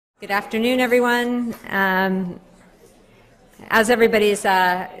Good afternoon, everyone. As everybody's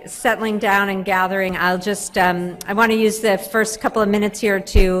settling down and gathering, I want to use the first couple of minutes here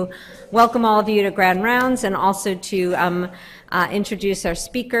to welcome all of you to Grand Rounds and also to introduce our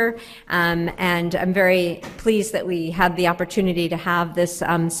speaker. And I'm very pleased that we had the opportunity to have this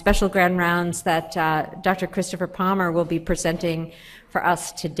special Grand Rounds that Dr. Christopher Palmer will be presenting for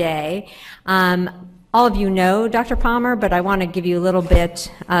us today. All of you know Dr. Palmer, but I want to give you a little bit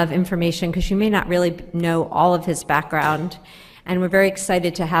of information because you may not really know all of his background. And we're very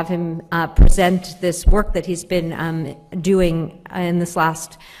excited to have him present this work that he's been doing in this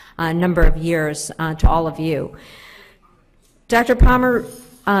last number of years to all of you. Dr. Palmer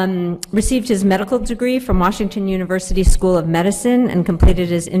received his medical degree from Washington University School of Medicine and completed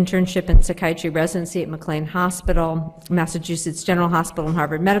his internship in psychiatry residency at McLean Hospital, Massachusetts General Hospital, and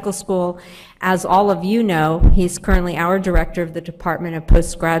Harvard Medical School. As all of you know, he's currently our director of the Department of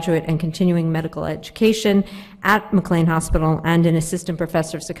Postgraduate and Continuing Medical Education at McLean Hospital and an assistant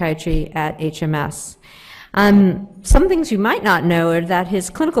professor of psychiatry at HMS. Some things you might not know are that his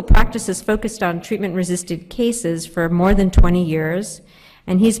clinical practice is focused on treatment-resistant cases for more than 20 years.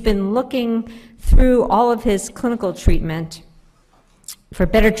 And he's been looking through all of his clinical treatment for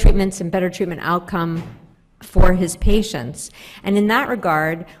better treatments and better treatment outcome for his patients. And in that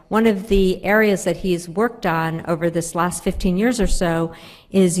regard, one of the areas that he's worked on over this last 15 years or so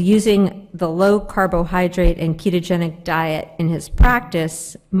is using the low carbohydrate and ketogenic diet in his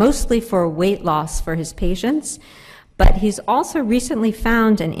practice, mostly for weight loss for his patients. But he's also recently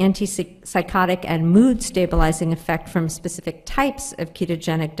found an antipsychotic and mood stabilizing effect from specific types of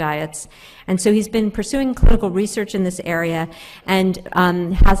ketogenic diets. And so he's been pursuing clinical research in this area and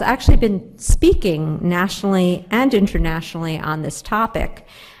has actually been speaking nationally and internationally on this topic,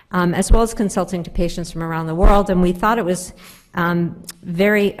 as well as consulting to patients from around the world. And we thought it was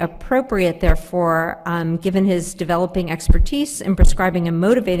very appropriate, therefore, given his developing expertise in prescribing and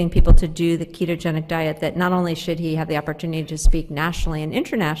motivating people to do the ketogenic diet, that not only should he have the opportunity to speak nationally and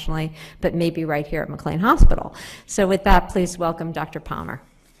internationally, but maybe right here at McLean Hospital. So with that, please welcome Dr. Palmer.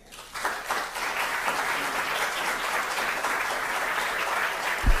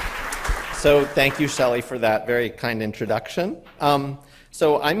 So thank you, Shelley, for that very kind introduction.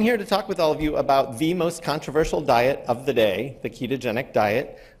 So I'm here to talk with all of you about the most controversial diet of the day, the ketogenic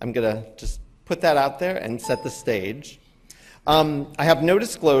diet. I'm going to just put that out there and set the stage. I have no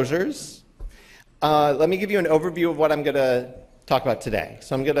disclosures. Let me give you an overview of what I'm going to talk about today.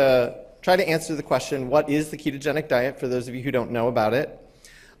 So I'm going to try to answer the question, what is the ketogenic diet, for those of you who don't know about it.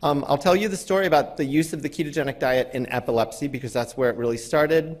 I'll tell you the story about the use of the ketogenic diet in epilepsy, because that's where it really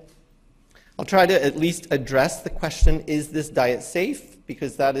started. I'll try to at least address the question, is this diet safe?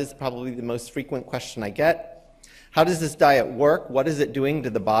 Because that is probably the most frequent question I get. How does this diet work? What is it doing to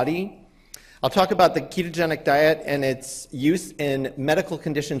the body? I'll talk about the ketogenic diet and its use in medical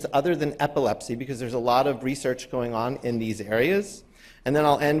conditions other than epilepsy, because there's a lot of research going on in these areas. And then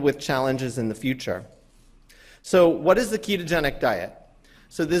I'll end with challenges in the future. So what is the ketogenic diet?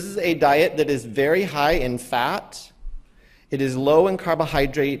 So this is a diet that is very high in fat, it is low in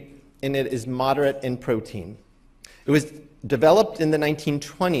carbohydrate, and it is moderate in protein. It was developed in the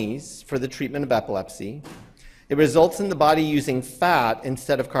 1920s for the treatment of epilepsy. It results in the body using fat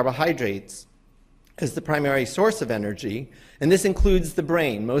instead of carbohydrates as the primary source of energy, and this includes the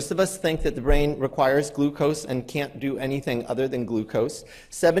brain. Most of us think that the brain requires glucose and can't do anything other than glucose.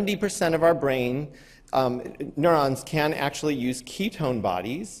 70% of our brain neurons can actually use ketone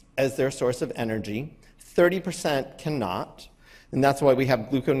bodies as their source of energy. 30% cannot. And that's why we have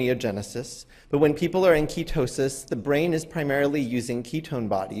gluconeogenesis. But when people are in ketosis, the brain is primarily using ketone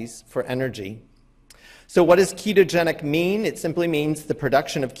bodies for energy. So what does ketogenic mean? It simply means the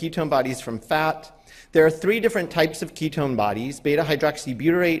production of ketone bodies from fat. There are 3 different types of ketone bodies: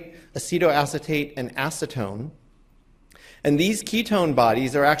 beta-hydroxybutyrate, acetoacetate, and acetone. And these ketone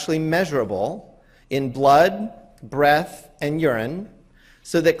bodies are actually measurable in blood, breath, and urine,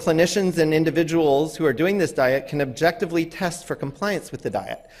 so that clinicians and individuals who are doing this diet can objectively test for compliance with the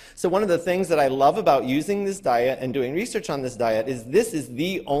diet. So one of the things that I love about using this diet and doing research on this diet is this is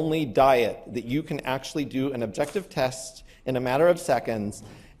the only diet that you can actually do an objective test in a matter of seconds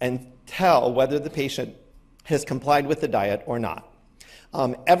and tell whether the patient has complied with the diet or not.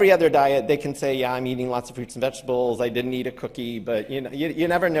 Every other diet, they can say, yeah, I'm eating lots of fruits and vegetables, I didn't eat a cookie, but you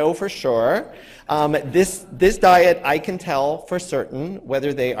never know for sure. This diet, I can tell for certain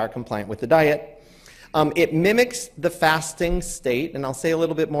whether they are compliant with the diet. It mimics the fasting state, and I'll say a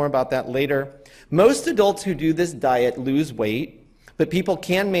little bit more about that later. Most adults who do this diet lose weight. But people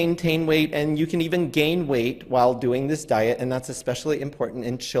can maintain weight, and you can even gain weight while doing this diet, and that's especially important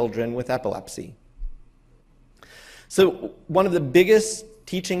in children with epilepsy. So one of the biggest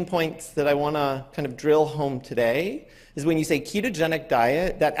teaching points that I want to kind of drill home today is when you say ketogenic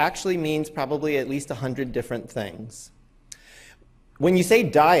diet, that actually means probably at least 100 different things. When you say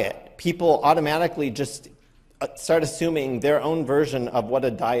diet, people automatically just start assuming their own version of what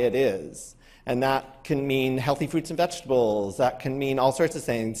a diet is. And that can mean healthy fruits and vegetables. That can mean all sorts of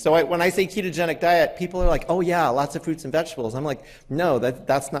things. So when I say ketogenic diet, people are like, oh yeah, lots of fruits and vegetables. I'm like, no,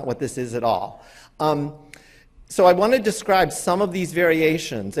 that's not what this is at all. So I want to describe some of these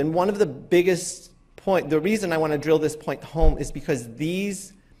variations. And one of the biggest the reason I want to drill this point home is because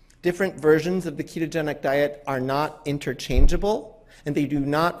these different versions of the ketogenic diet are not interchangeable, and they do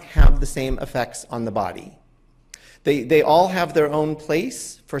not have the same effects on the body. They all have their own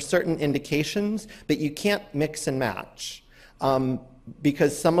place for certain indications, but you can't mix and match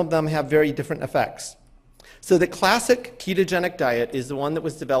because some of them have very different effects. So the classic ketogenic diet is the one that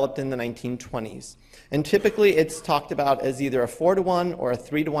was developed in the 1920s. And typically it's talked about as either a 4-to-1 or a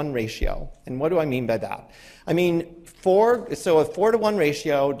 3-to-1 ratio. And what do I mean by that? I mean, so a 4-to-1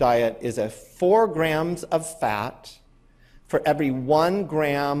 ratio diet is a 4 grams of fat for every 1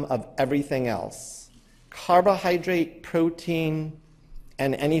 gram of everything else. Carbohydrate, protein,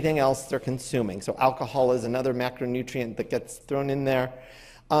 and anything else they're consuming. So alcohol is another macronutrient that gets thrown in there.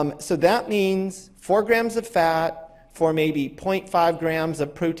 So that means 4 grams of fat for maybe 0.5 grams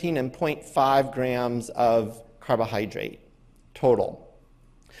of protein and 0.5 grams of carbohydrate total.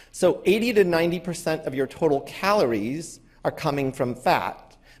 So 80 to 90% of your total calories are coming from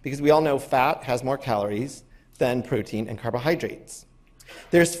fat, because we all know fat has more calories than protein and carbohydrates.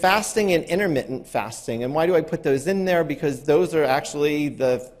 There's fasting and intermittent fasting, and why do I put those in there? Because those are actually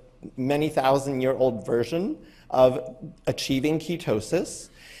the many thousand-year-old version of achieving ketosis.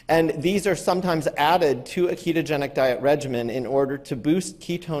 And these are sometimes added to a ketogenic diet regimen in order to boost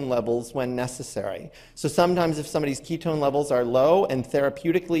ketone levels when necessary. So sometimes if somebody's ketone levels are low and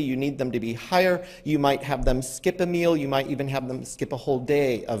therapeutically you need them to be higher, you might have them skip a meal, you might even have them skip a whole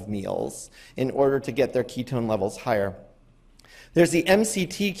day of meals in order to get their ketone levels higher. There's the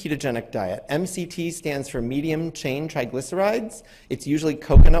MCT ketogenic diet. MCT stands for medium chain triglycerides. It's usually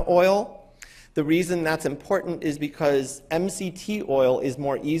coconut oil. The reason that's important is because MCT oil is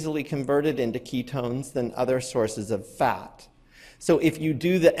more easily converted into ketones than other sources of fat. So if you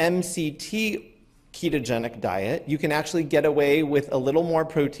do the MCT ketogenic diet, you can actually get away with a little more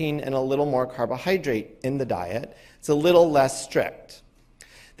protein and a little more carbohydrate in the diet. It's a little less strict.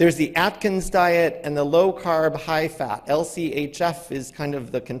 There's the Atkins diet and the low-carb, high-fat. LCHF is kind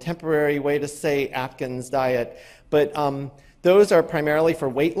of the contemporary way to say Atkins diet, but those are primarily for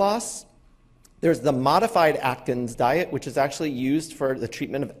weight loss. There's the modified Atkins diet, which is actually used for the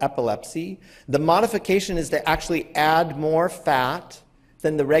treatment of epilepsy. The modification is to actually add more fat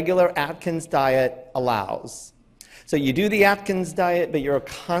than the regular Atkins diet allows. So you do the Atkins diet, but you're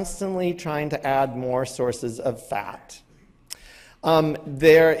constantly trying to add more sources of fat.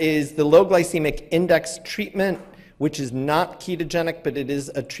 There is the low glycemic index treatment, which is not ketogenic, but it is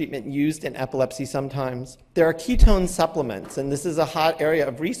a treatment used in epilepsy sometimes. There are ketone supplements, and this is a hot area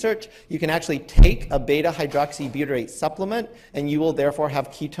of research. You can actually take a beta-hydroxybutyrate supplement, and you will therefore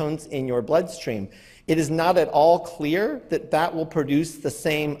have ketones in your bloodstream. It is not at all clear that that will produce the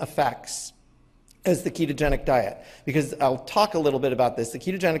same effects as the ketogenic diet, because I'll talk a little bit about this. The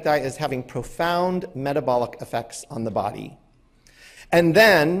ketogenic diet is having profound metabolic effects on the body. And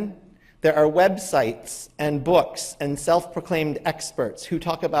then there are websites and books and self-proclaimed experts who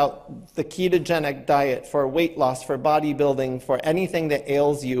talk about the ketogenic diet for weight loss, for bodybuilding, for anything that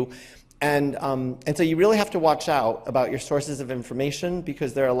ails you. And so you really have to watch out about your sources of information,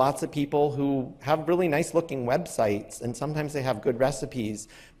 because there are lots of people who have really nice looking websites, and sometimes they have good recipes.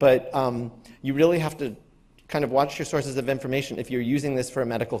 But you really have to kind of watch your sources of information if you're using this for a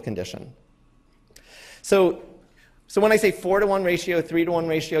medical condition. So when I say 4-to-1 ratio, 3-to-1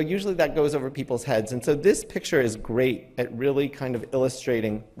 ratio, usually that goes over people's heads. And so this picture is great at really kind of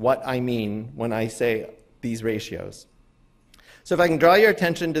illustrating what I mean when I say these ratios. So if I can draw your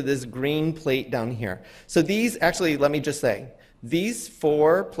attention to this green plate down here. So these, actually, let me just say, these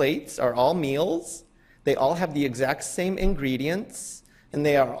 4 plates are all meals. They all have the exact same ingredients, and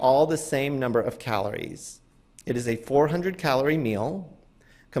they are all the same number of calories. It is a 400-calorie meal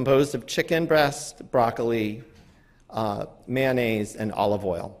composed of chicken breast, broccoli, mayonnaise, and olive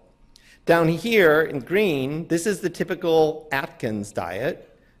oil. Down here in green, this is the typical Atkins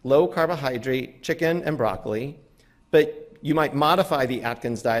diet, low carbohydrate, chicken and broccoli, but you might modify the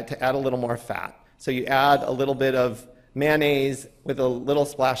Atkins diet to add a little more fat. So you add a little bit of mayonnaise with a little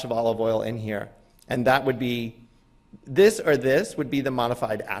splash of olive oil in here. And that would be, this would be the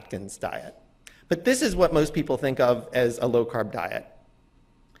modified Atkins diet. But this is what most people think of as a low-carb diet.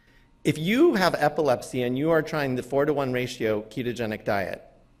 If you have epilepsy and you are trying the 4-to-1 ratio ketogenic diet,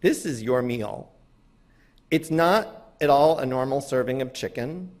 this is your meal. It's not at all a normal serving of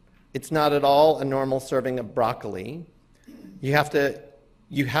chicken. It's not at all a normal serving of broccoli. You have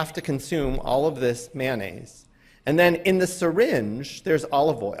to consume all of this mayonnaise. And then in the syringe, there's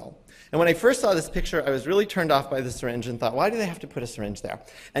olive oil. And when I first saw this picture, I was really turned off by the syringe and thought, why do they have to put a syringe there?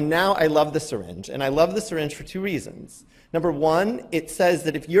 And now I love the syringe. And I love the syringe for 2 reasons. Number one, it says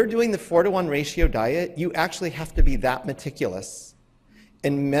that if you're doing the 4-to-1 ratio diet, you actually have to be that meticulous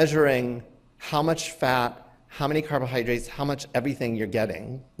in measuring how much fat, how many carbohydrates, how much everything you're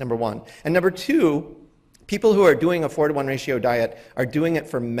getting, number one. And number two, people who are doing a 4-to-1 ratio diet are doing it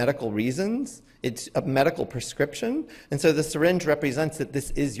for medical reasons. It's a medical prescription, and so the syringe represents that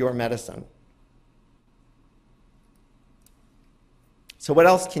this is your medicine. So what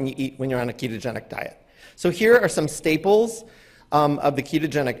else can you eat when you're on a ketogenic diet? So here are some staples of the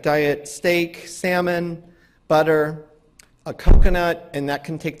ketogenic diet: steak, salmon, butter, a coconut, and that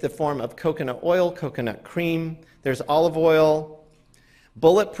can take the form of coconut oil, coconut cream. There's olive oil.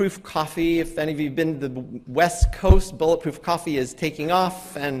 Bulletproof coffee. If any of you have been to the West Coast, bulletproof coffee is taking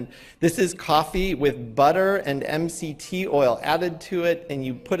off, and this is coffee with butter and MCT oil added to it, and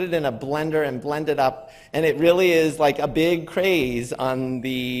you put it in a blender and blend it up, and it really is like a big craze on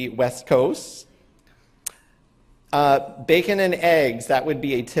the West Coast. Bacon and eggs, that would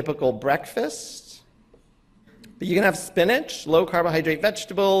be a typical breakfast. But you can have spinach, low carbohydrate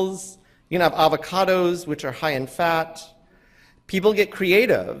vegetables. You can have avocados, which are high in fat. People get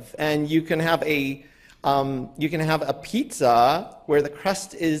creative, and you can have a pizza where the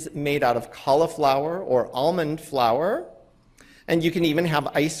crust is made out of cauliflower or almond flour, and you can even have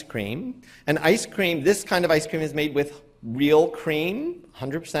ice cream. And ice cream, this kind of ice cream is made with real cream,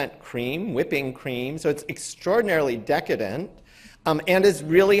 100% cream, whipping cream, so it's extraordinarily decadent, and is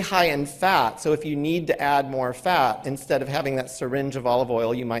really high in fat. So if you need to add more fat, instead of having that syringe of olive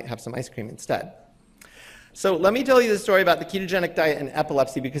oil, you might have some ice cream instead. So let me tell you the story about the ketogenic diet and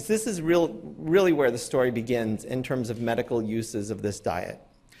epilepsy, because this is really where the story begins in terms of medical uses of this diet.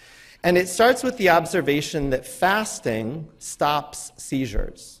 And it starts with the observation that fasting stops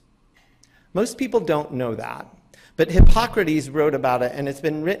seizures. Most people don't know that, but Hippocrates wrote about it, and it's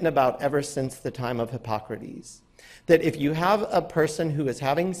been written about ever since the time of Hippocrates, that if you have a person who is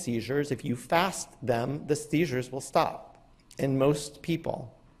having seizures, if you fast them, the seizures will stop in most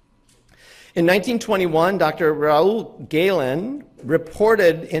people. In 1921, Dr. Raoul Galen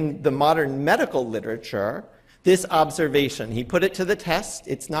reported in the modern medical literature this observation. He put it to the test.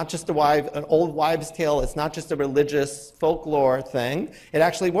 It's not just an old wives' tale. It's not just a religious folklore thing. It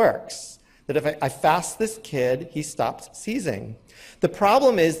actually works. That if I fast this kid, he stops seizing. The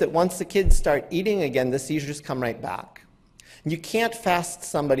problem is that once the kids start eating again, the seizures come right back. You can't fast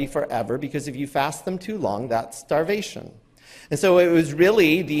somebody forever, because if you fast them too long, that's starvation. And so it was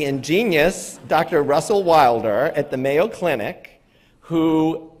really the ingenious Dr. Russell Wilder at the Mayo Clinic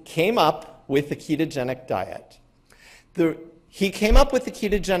who came up with the ketogenic diet. He came up with the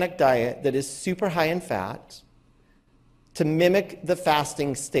ketogenic diet that is super high in fat to mimic the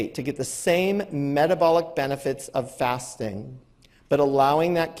fasting state, to get the same metabolic benefits of fasting, but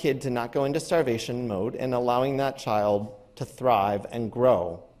allowing that kid to not go into starvation mode and allowing that child to thrive and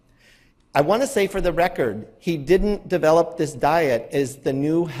grow. I want to say for the record, he didn't develop this diet as the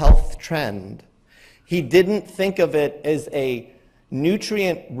new health trend. He didn't think of it as a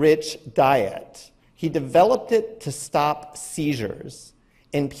nutrient-rich diet. He developed it to stop seizures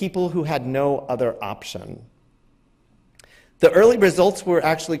in people who had no other option. The early results were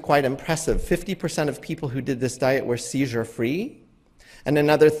actually quite impressive. 50% of people who did this diet were seizure-free, and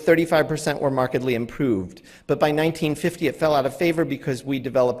another 35% were markedly improved. But by 1950, it fell out of favor because we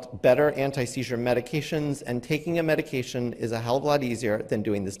developed better anti-seizure medications, and taking a medication is a hell of a lot easier than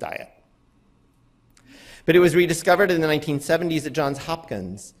doing this diet. But it was rediscovered in the 1970s at Johns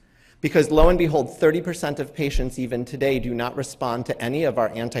Hopkins, because lo and behold, 30% of patients even today do not respond to any of our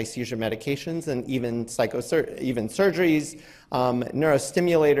anti-seizure medications, and even surgeries,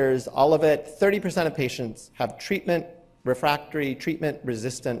 neurostimulators, all of it. 30% of patients have refractory,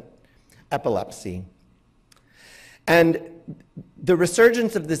 treatment-resistant epilepsy. And the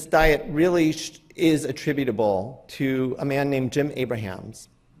resurgence of this diet really is attributable to a man named Jim Abrahams.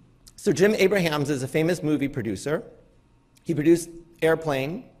 So Jim Abrahams is a famous movie producer. He produced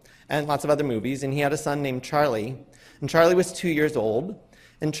Airplane and lots of other movies, and he had a son named Charlie. And Charlie was 2 years old,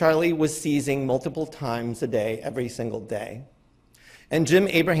 and Charlie was seizing multiple times a day, every single day. And Jim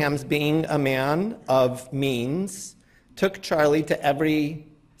Abrahams, being a man of means, took Charlie to every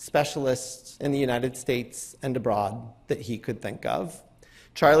specialist in the United States and abroad that he could think of.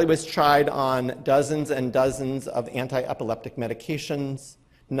 Charlie was tried on dozens and dozens of anti-epileptic medications.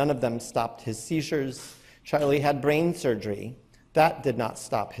 None of them stopped his seizures. Charlie had brain surgery. That did not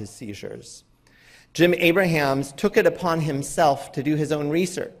stop his seizures. Jim Abrahams took it upon himself to do his own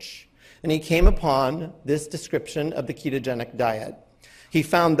research, and he came upon this description of the ketogenic diet. He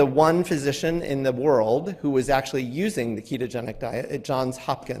found the one physician in the world who was actually using the ketogenic diet at Johns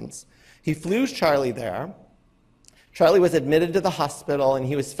Hopkins. He flew Charlie there. Charlie was admitted to the hospital, and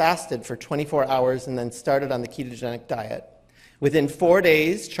he was fasted for 24 hours and then started on the ketogenic diet. Within 4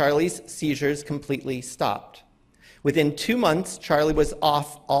 days, Charlie's seizures completely stopped. Within 2 months, Charlie was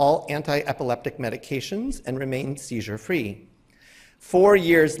off all anti-epileptic medications and remained seizure-free. 4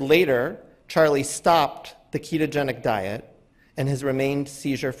 years later, Charlie stopped the ketogenic diet and has remained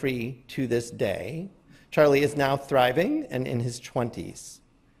seizure-free to this day. Charlie is now thriving and in his 20s.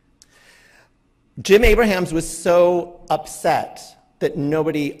 Jim Abrahams was so upset that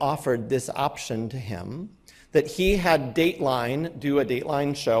nobody offered this option to him that he had Dateline do a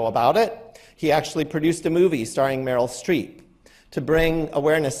Dateline show about it. He actually produced a movie starring Meryl Streep to bring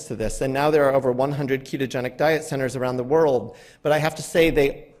awareness to this. And now there are over 100 ketogenic diet centers around the world. But I have to say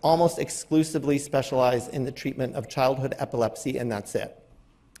they almost exclusively specialize in the treatment of childhood epilepsy, and that's it.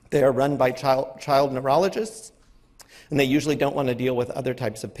 They are run by child neurologists, and they usually don't want to deal with other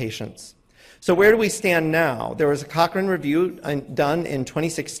types of patients. So where do we stand now? There was a Cochrane review done in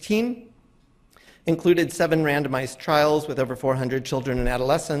 2016, included 7 randomized trials with over 400 children and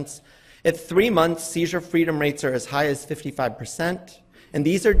adolescents. At 3 months, seizure freedom rates are as high as 55%, and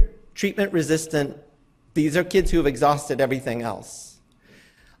these are treatment-resistant. These are kids who have exhausted everything else.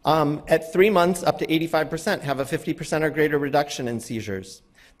 At 3 months, up to 85% have a 50% or greater reduction in seizures.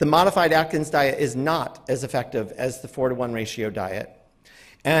 The modified Atkins diet is not as effective as the 4-to-1 ratio diet.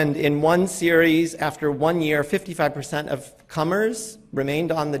 And in one series, after 1 year, 55% of comers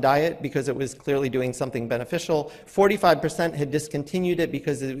remained on the diet because it was clearly doing something beneficial. 45% had discontinued it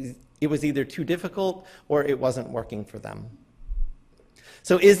because it was either too difficult or it wasn't working for them.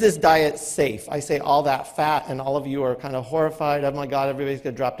 So is this diet safe? I say all that fat, and all of you are kind of horrified. Oh my God, everybody's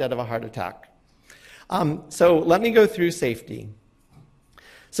going to drop dead of a heart attack. So let me go through safety.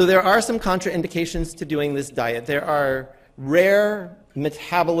 So there are some contraindications to doing this diet. There are rare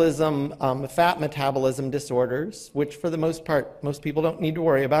metabolism, fat metabolism disorders, which for the most part, most people don't need to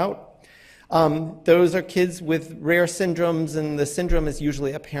worry about. Those are kids with rare syndromes, and the syndrome is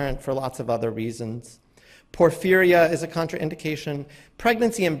usually apparent for lots of other reasons. Porphyria is a contraindication.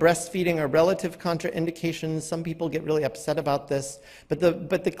 Pregnancy and breastfeeding are relative contraindications. Some people get really upset about this, but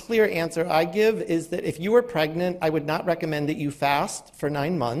the clear answer I give is that if you are pregnant, I would not recommend that you fast for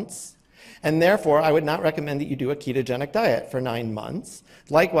 9 months. And therefore, I would not recommend that you do a ketogenic diet for 9 months.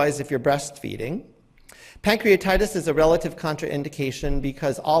 Likewise, if you're breastfeeding. Pancreatitis is a relative contraindication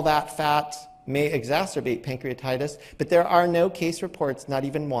because all that fat may exacerbate pancreatitis, but there are no case reports, not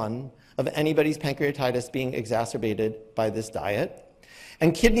even one, of anybody's pancreatitis being exacerbated by this diet.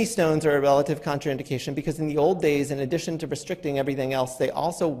 And kidney stones are a relative contraindication because in the old days, in addition to restricting everything else, they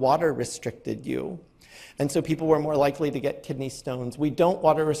also water restricted you. And so people were more likely to get kidney stones. We don't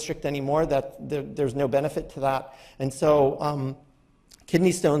water restrict anymore. There's no benefit to that. And so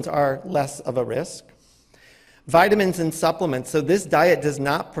kidney stones are less of a risk. Vitamins and supplements. So this diet does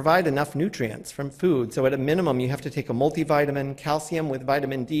not provide enough nutrients from food. So at a minimum, you have to take a multivitamin, calcium with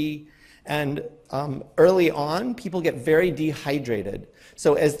vitamin D. And early on, people get very dehydrated.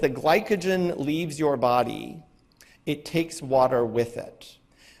 So as the glycogen leaves your body, it takes water with it.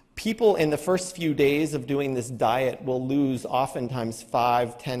 People in the first few days of doing this diet will lose oftentimes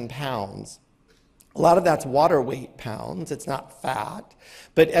 5-10 pounds. A lot of that's water weight pounds, it's not fat.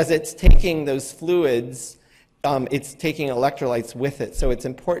 But as it's taking those fluids, it's taking electrolytes with it. So it's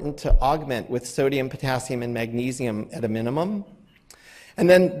important to augment with sodium, potassium, and magnesium at a minimum. And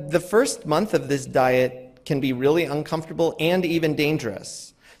then the first month of this diet can be really uncomfortable and even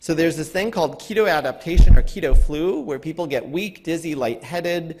dangerous. So there's this thing called keto adaptation or keto flu, where people get weak, dizzy,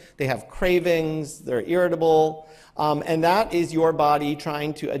 lightheaded, they have cravings, they're irritable, and that is your body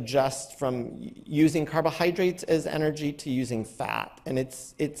trying to adjust from using carbohydrates as energy to using fat, and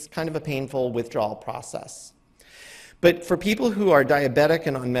it's kind of a painful withdrawal process. But for people who are diabetic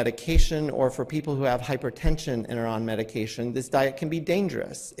and on medication, or for people who have hypertension and are on medication, this diet can be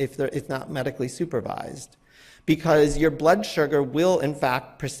dangerous if it's not medically supervised, because your blood sugar will, in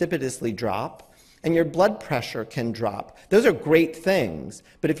fact, precipitously drop, and your blood pressure can drop. Those are great things,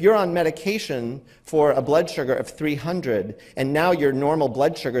 but if you're on medication for a blood sugar of 300 and now your normal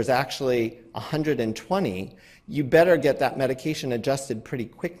blood sugar is actually 120, you better get that medication adjusted pretty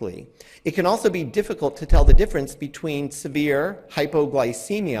quickly. It can also be difficult to tell the difference between severe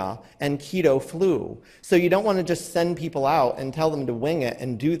hypoglycemia and keto flu. So you don't want to just send people out and tell them to wing it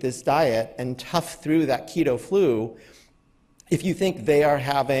and do this diet and tough through that keto flu if you think they are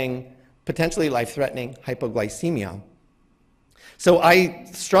having potentially life-threatening hypoglycemia. So I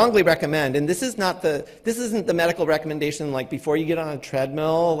strongly recommend, and this isn't the medical recommendation like before you get on a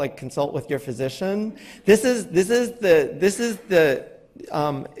treadmill, like consult with your physician. This is the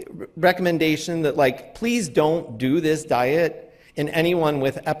recommendation that like please don't do this diet in anyone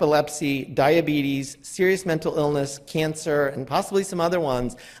with epilepsy, diabetes, serious mental illness, cancer, and possibly some other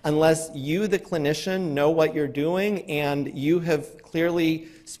ones, unless you, the clinician, know what you're doing and you have clearly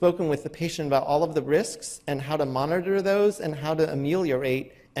spoken with the patient about all of the risks and how to monitor those and how to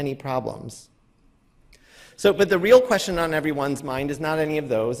ameliorate any problems. So, but the real question on everyone's mind is not any of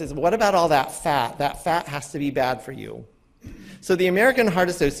those, is what about all that fat? That fat has to be bad for you. So the American Heart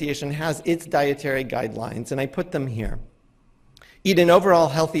Association has its dietary guidelines, and I put them here. Eat an overall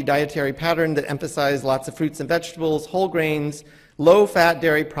healthy dietary pattern that emphasizes lots of fruits and vegetables, whole grains, low-fat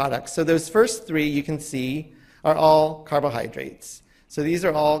dairy products. So those first three you can see are all carbohydrates. So these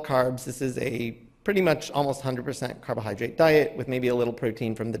are all carbs. This is a pretty much almost 100% carbohydrate diet with maybe a little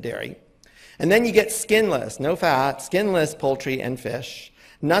protein from the dairy. And then you get skinless, no fat, skinless poultry and fish,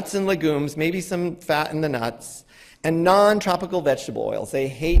 nuts and legumes, maybe some fat in the nuts, and non-tropical vegetable oils. They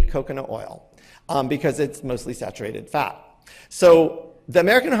hate coconut oil because it's mostly saturated fat. So the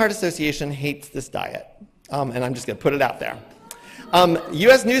American Heart Association hates this diet, and I'm just going to put it out there.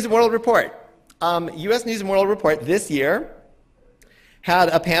 U.S. News and World Report. U.S. News and World Report this year had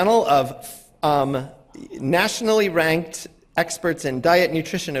a panel of nationally ranked experts in diet,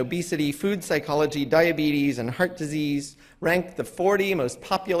 nutrition, obesity, food psychology, diabetes, and heart disease, ranked the 40 most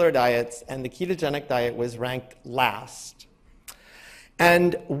popular diets, and the ketogenic diet was ranked last.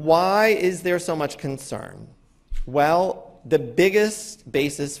 And why is there so much concern? Well, the biggest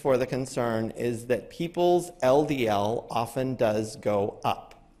basis for the concern is that people's LDL often does go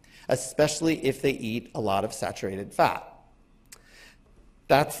up, especially if they eat a lot of saturated fat.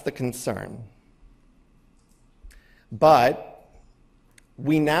 That's the concern. But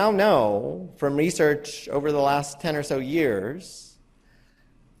we now know from research over the last 10 or so years,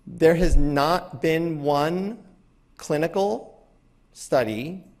 there has not been one clinical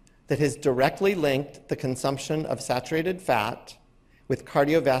study that has directly linked the consumption of saturated fat with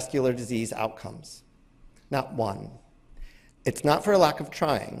cardiovascular disease outcomes. Not one. It's not for a lack of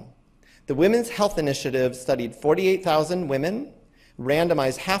trying. The Women's Health Initiative studied 48,000 women,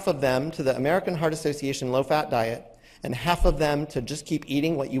 randomized half of them to the American Heart Association low-fat diet, and half of them to just keep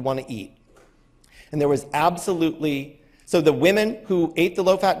eating what you want to eat. And there was absolutely, so the women who ate the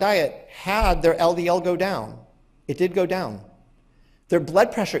low-fat diet had their LDL go down. It did go down. Their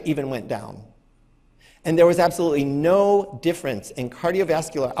blood pressure even went down. And there was absolutely no difference in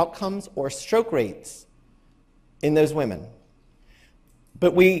cardiovascular outcomes or stroke rates in those women.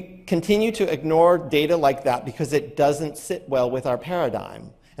 But we continue to ignore data like that because it doesn't sit well with our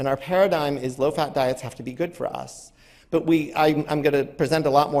paradigm. And our paradigm is low-fat diets have to be good for us. But I'm going to present a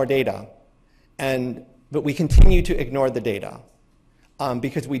lot more data. But we continue to ignore the data.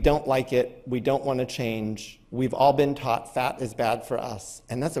 Because we don't like it, we don't want to change. We've all been taught fat is bad for us,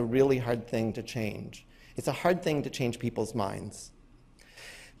 and that's a really hard thing to change. It's a hard thing to change people's minds.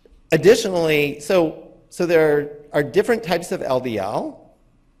 Additionally, so there are different types of LDL,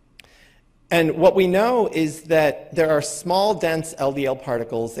 and what we know is that there are small, dense LDL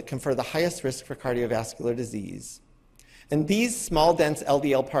particles that confer the highest risk for cardiovascular disease. And these small, dense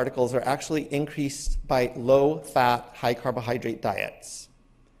LDL particles are actually increased by low-fat, high-carbohydrate diets,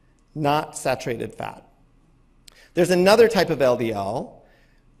 not saturated fat. There's another type of LDL,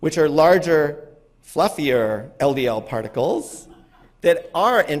 which are larger, fluffier LDL particles that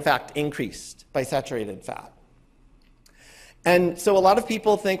are, in fact, increased by saturated fat. And so a lot of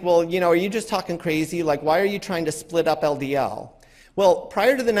people think, well, you know, are you just talking crazy? Like, why are you trying to split up LDL? Well,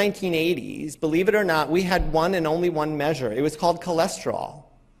 prior to the 1980s, believe it or not, we had one and only one measure. It was called cholesterol.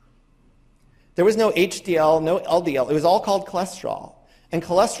 There was no HDL, no LDL. It was all called cholesterol. And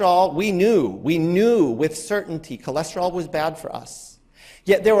cholesterol, we knew with certainty cholesterol was bad for us.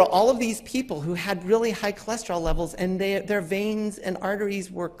 Yet there were all of these people who had really high cholesterol levels, and their veins and arteries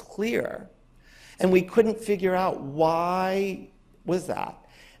were clear. And we couldn't figure out why was that.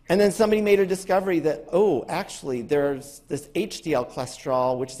 And then somebody made a discovery that, oh, actually, there's this HDL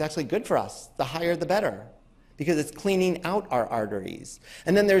cholesterol, which is actually good for us. The higher, the better, because it's cleaning out our arteries.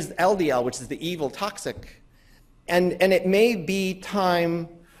 And then there's LDL, which is the evil, toxic. And it may be time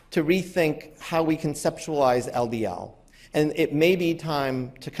to rethink how we conceptualize LDL. And it may be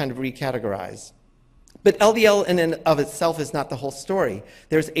time to kind of recategorize. But LDL in and of itself is not the whole story.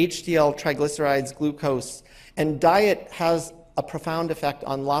 There's HDL, triglycerides, glucose, and diet has a profound effect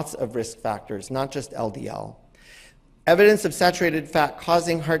on lots of risk factors, not just LDL. Evidence of saturated fat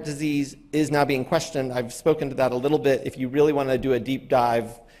causing heart disease is now being questioned. I've spoken to that a little bit. If you really want to do a deep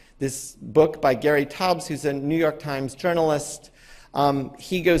dive, this book by Gary Taubes, who's a New York Times journalist,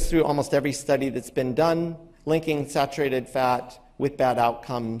 he goes through almost every study that's been done, linking saturated fat with bad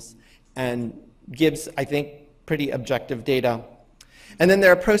outcomes, and gives, I think, pretty objective data. And then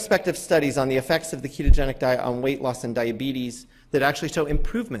there are prospective studies on the effects of the ketogenic diet on weight loss and diabetes that actually show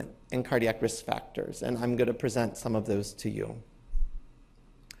improvement in cardiac risk factors, and I'm going to present some of those to you.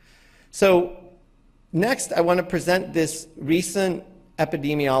 So next, I want to present this recent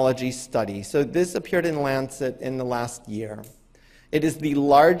epidemiology study. So this appeared in Lancet in the last year. It is the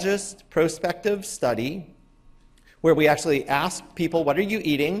largest prospective study where we actually asked people, what are you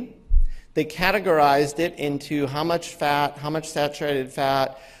eating? They categorized it into how much fat, how much saturated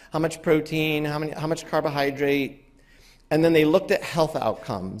fat, how much protein, how much carbohydrate, and then they looked at health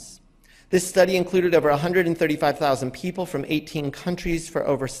outcomes. This study included over 135,000 people from 18 countries for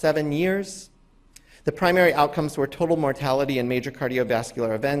over 7 years. The primary outcomes were total mortality and major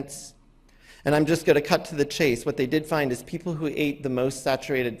cardiovascular events. And I'm just going to cut to the chase. What they did find is people who ate the most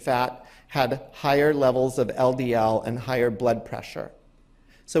saturated fat had higher levels of LDL and higher blood pressure.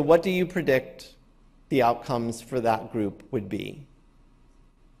 So what do you predict the outcomes for that group would be?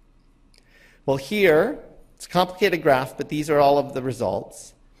 Well, here, it's a complicated graph, but these are all of the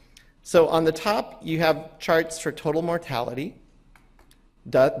results. So on the top, you have charts for total mortality,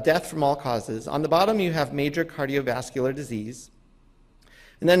 death from all causes. On the bottom, you have major cardiovascular disease.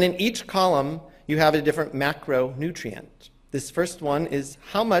 And then in each column, you have a different macronutrient. This first one is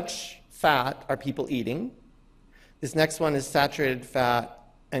how much fat are people eating? This next one is saturated fat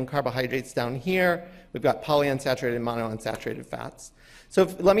and carbohydrates down here. We've got polyunsaturated and monounsaturated fats. So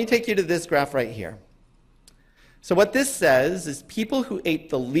let me take you to this graph right here. So what this says is people who ate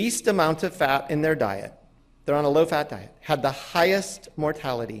the least amount of fat in their diet, they're on a low-fat diet, had the highest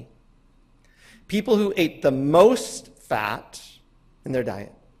mortality. People who ate the most fat in their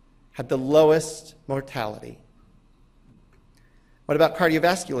diet had the lowest mortality. What about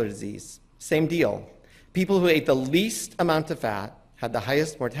cardiovascular disease? Same deal. People who ate the least amount of fat had the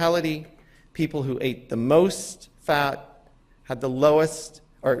highest mortality. People who ate the most fat had the lowest,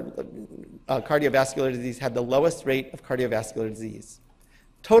 or cardiovascular disease had the lowest rate of cardiovascular disease.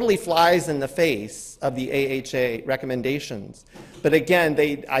 Totally flies in the face of the AHA recommendations. But again,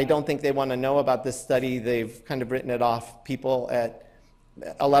 I don't think they want to know about this study. They've kind of written it off.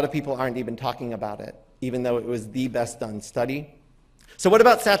 A lot of people aren't even talking about it, even though it was the best done study. So what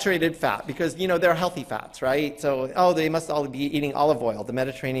about saturated fat? Because, they're healthy fats, right? So, they must all be eating olive oil, the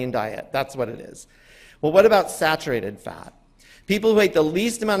Mediterranean diet. That's what it is. Well, what about saturated fat? People who ate the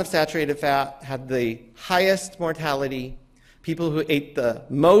least amount of saturated fat had the highest mortality. People who ate the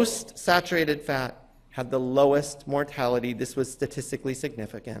most saturated fat had the lowest mortality. This was statistically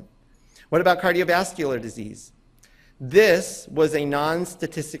significant. What about cardiovascular disease? This was a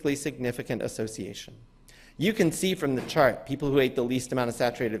non-statistically significant association. You can see from the chart, people who ate the least amount of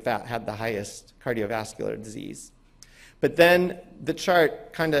saturated fat had the highest cardiovascular disease. But then the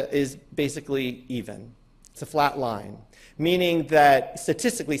chart kind of is basically even. It's a flat line, meaning that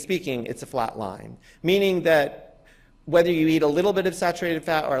statistically speaking, it's a flat line, meaning that whether you eat a little bit of saturated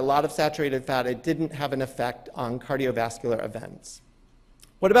fat or a lot of saturated fat, it didn't have an effect on cardiovascular events.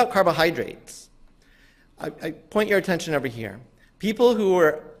 What about carbohydrates? I point your attention over here. People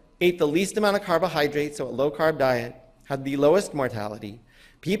who ate the least amount of carbohydrates, so a low-carb diet, had the lowest mortality.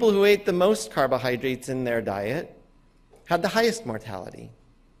 People who ate the most carbohydrates in their diet had the highest mortality.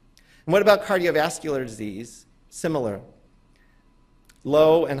 And what about cardiovascular disease? Similar.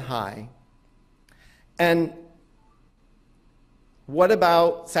 Low and high. And what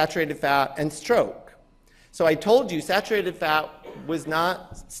about saturated fat and stroke? So I told you saturated fat was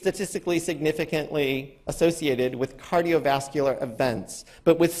not statistically significantly associated with cardiovascular events,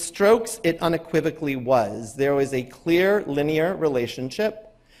 but with strokes it unequivocally was. There was a clear linear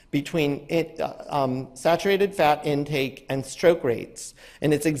relationship between saturated fat intake and stroke rates,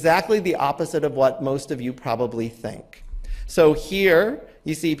 and it's exactly the opposite of what most of you probably think. So here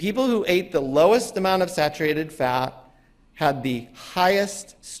you see people who ate the lowest amount of saturated fat had the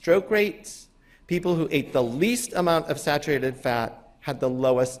highest stroke rates. People who ate the least amount of saturated fat had the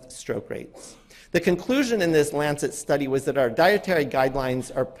lowest stroke rates. The conclusion in this Lancet study was that our dietary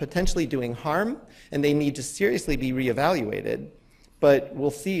guidelines are potentially doing harm, and they need to seriously be reevaluated, but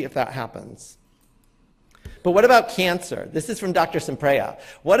we'll see if that happens. But what about cancer? This is from Dr. Sempreya.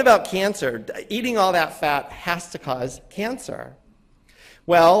 What about cancer? Eating all that fat has to cause cancer.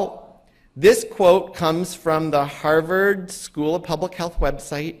 Well, this quote comes from the Harvard School of Public Health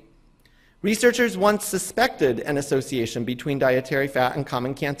website. Researchers once suspected an association between dietary fat and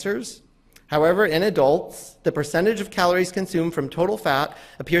common cancers. However, in adults, the percentage of calories consumed from total fat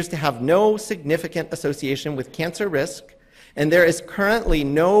appears to have no significant association with cancer risk, and there is currently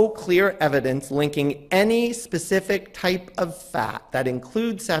no clear evidence linking any specific type of fat, that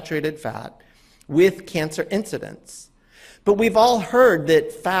includes saturated fat, with cancer incidence. But we've all heard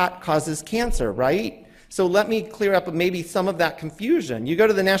that fat causes cancer, right? So let me clear up maybe some of that confusion. You go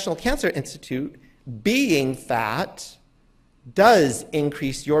to the National Cancer Institute, being fat does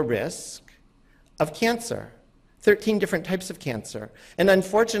increase your risk of cancer, 13 different types of cancer. And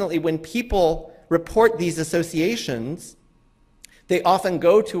unfortunately, when people report these associations, they often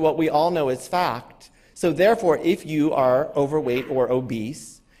go to what we all know is fact. So therefore, if you are overweight or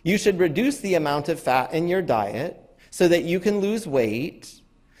obese, you should reduce the amount of fat in your diet so that you can lose weight,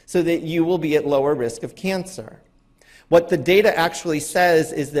 so that you will be at lower risk of cancer. What the data actually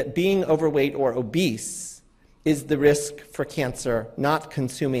says is that being overweight or obese is the risk for cancer, not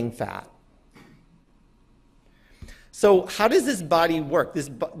consuming fat. So how does this body work?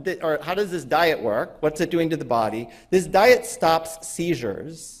 Or how does this diet work? What's it doing to the body? This diet stops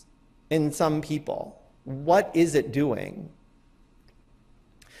seizures in some people. What is it doing?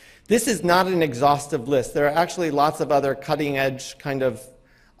 This is not an exhaustive list. There are actually lots of other cutting-edge kind of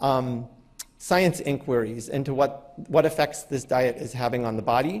science inquiries into what effects this diet is having on the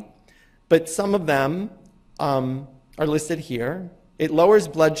body. But some of them are listed here. It lowers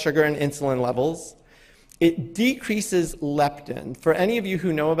blood sugar and insulin levels. It decreases leptin. For any of you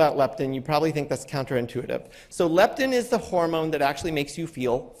who know about leptin, you probably think that's counterintuitive. So leptin is the hormone that actually makes you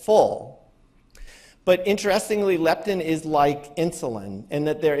feel full. But interestingly, leptin is like insulin in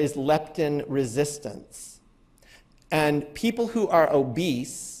that there is leptin resistance. And people who are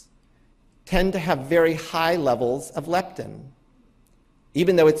obese tend to have very high levels of leptin,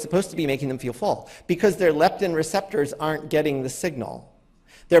 even though it's supposed to be making them feel full, because their leptin receptors aren't getting the signal.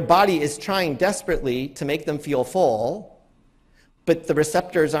 Their body is trying desperately to make them feel full, but the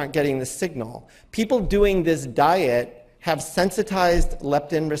receptors aren't getting the signal. People doing this diet have sensitized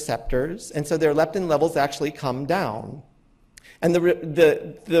leptin receptors, and so their leptin levels actually come down. And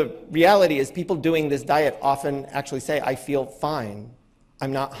the reality is people doing this diet often actually say, I feel fine.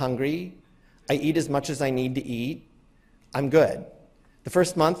 I'm not hungry. I eat as much as I need to eat. I'm good. The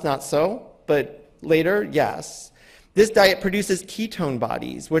first month, not so, but later, yes. This diet produces ketone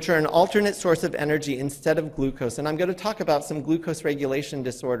bodies, which are an alternate source of energy instead of glucose. And I'm going to talk about some glucose regulation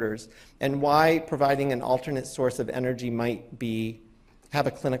disorders and why providing an alternate source of energy might have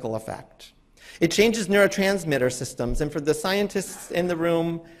a clinical effect. It changes neurotransmitter systems. And for the scientists in the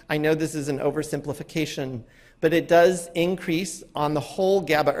room, I know this is an oversimplification, but it does increase on the whole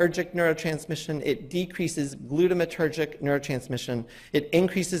GABAergic neurotransmission. It decreases glutamatergic neurotransmission. It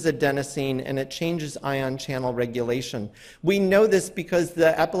increases adenosine, and it changes ion channel regulation. We know this because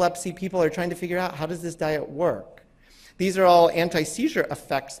the epilepsy people are trying to figure out, how does this diet work? These are all anti-seizure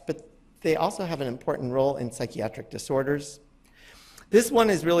effects, but they also have an important role in psychiatric disorders. This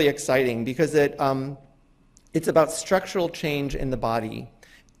one is really exciting because it's about structural change in the body.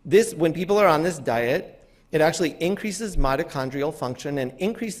 When people are on this diet, it actually increases mitochondrial function and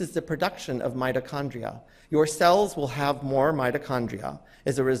increases the production of mitochondria. Your cells will have more mitochondria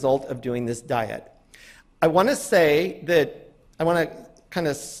as a result of doing this diet. I want to kind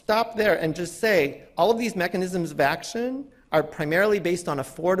of stop there and just say all of these mechanisms of action are primarily based on a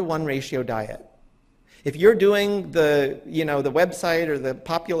 4-to-1 ratio diet. If you're doing the website or the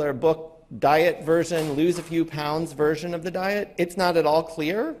popular book diet version, lose a few pounds version of the diet, it's not at all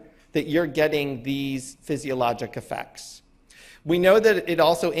clear that you're getting these physiologic effects. We know that it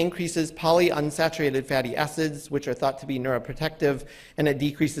also increases polyunsaturated fatty acids, which are thought to be neuroprotective, and it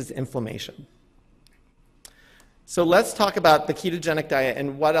decreases inflammation. So let's talk about the ketogenic diet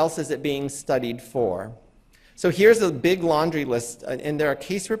and what else is it being studied for. So here's a big laundry list, and there are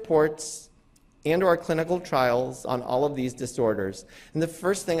case reports and/or clinical trials on all of these disorders. And the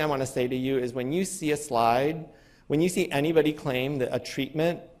first thing I want to say to you is when you see a slide, when you see anybody claim that a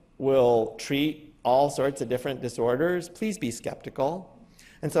treatment will treat all sorts of different disorders, please be skeptical.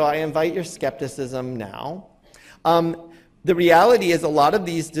 And so I invite your skepticism now. The reality is a lot of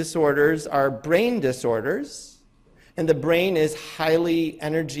these disorders are brain disorders, and the brain is highly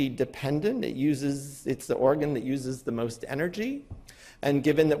energy dependent. It's the organ that uses the most energy. And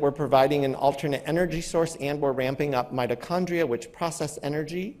given that we're providing an alternate energy source and we're ramping up mitochondria, which process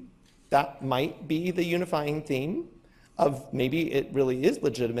energy, that might be the unifying theme of maybe it really is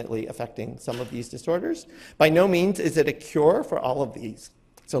legitimately affecting some of these disorders. By no means is it a cure for all of these.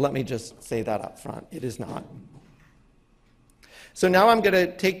 So let me just say that up front. It is not. So now I'm going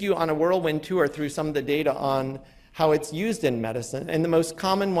to take you on a whirlwind tour through some of the data on how it's used in medicine. And the most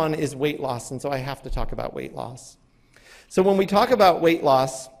common one is weight loss, and so I have to talk about weight loss. So when we talk about weight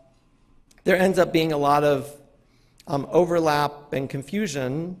loss, there ends up being a lot of overlap and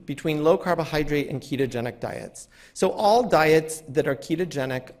confusion between low carbohydrate and ketogenic diets. So all diets that are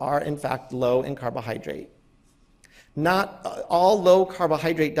ketogenic are in fact low in carbohydrate. Not all low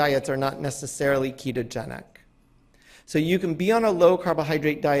carbohydrate diets are not necessarily ketogenic. So you can be on a low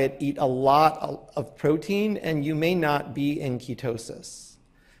carbohydrate diet, eat a lot of protein, and you may not be in ketosis.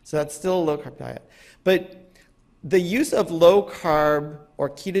 So that's still a low carb diet. But the use of low carb or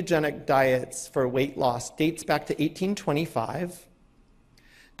ketogenic diets for weight loss dates back to 1825.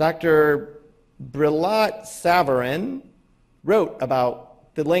 Dr. Brillat-Savarin wrote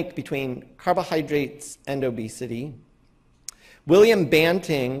about the link between carbohydrates and obesity. William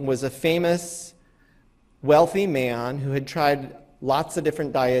Banting was a famous wealthy man who had tried lots of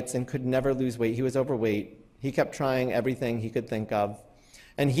different diets and could never lose weight. He was overweight. He kept trying everything he could think of.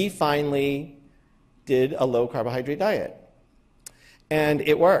 And he finally did a low carbohydrate diet. And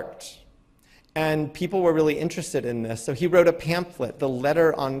it worked. And people were really interested in this. So he wrote a pamphlet, The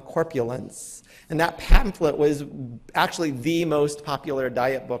Letter on Corpulence. And that pamphlet was actually the most popular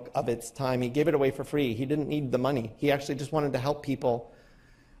diet book of its time. He gave it away for free. He didn't need the money. He actually just wanted to help people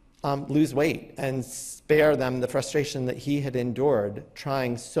lose weight and spare them the frustration that he had endured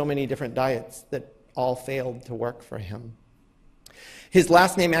trying so many different diets that all failed to work for him. His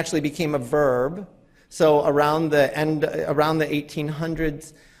last name actually became a verb. So around the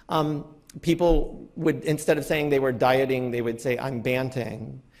 1800s, people would, instead of saying they were dieting, they would say, I'm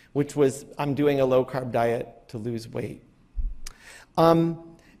banting, which was, I'm doing a low-carb diet to lose weight.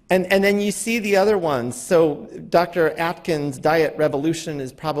 And then you see the other ones. So Dr. Atkins' diet revolution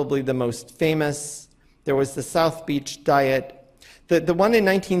is probably the most famous. There was the South Beach diet. The one in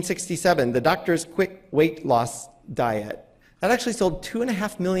 1967, the doctor's quick weight loss diet, that actually sold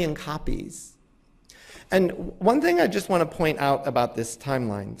 2.5 million copies. And one thing I just want to point out about this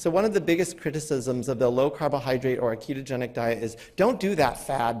timeline. So one of the biggest criticisms of the low carbohydrate or a ketogenic diet is, don't do that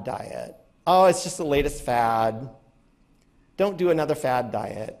fad diet. Oh, it's just the latest fad. Don't do another fad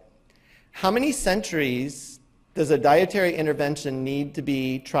diet. How many centuries does a dietary intervention need to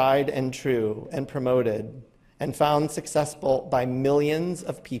be tried and true and promoted and found successful by millions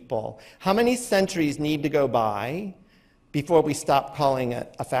of people? How many centuries need to go by before we stop calling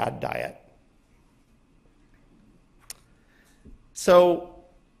it a fad diet? So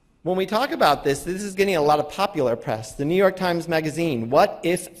when we talk about this is getting a lot of popular press. The New York Times Magazine, what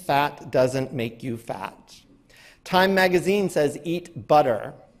if fat doesn't make you fat? Time Magazine says, eat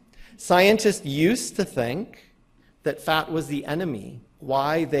butter. Scientists used to think that fat was the enemy.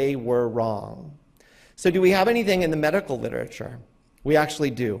 Why they were wrong. So do we have anything in the medical literature? We actually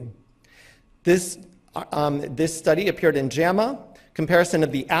do. This study appeared in JAMA, comparison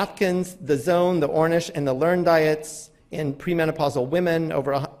of the Atkins, the Zone, the Ornish, and the Learn diets in premenopausal women,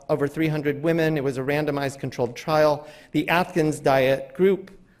 over 300 women. It was a randomized controlled trial. The Atkins diet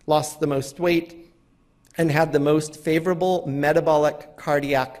group lost the most weight and had the most favorable metabolic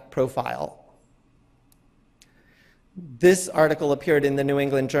cardiac profile. This article appeared in the New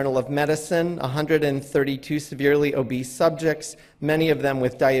England Journal of Medicine, 132 severely obese subjects, many of them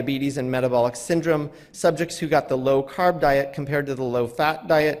with diabetes and metabolic syndrome. Subjects who got the low-carb diet compared to the low-fat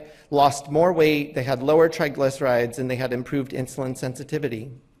diet lost more weight, they had lower triglycerides, and they had improved insulin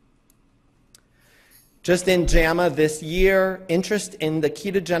sensitivity. Just in JAMA this year, interest in the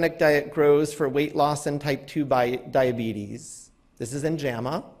ketogenic diet grows for weight loss and type 2 diabetes. This is in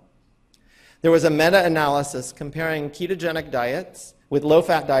JAMA. There was a meta-analysis comparing ketogenic diets with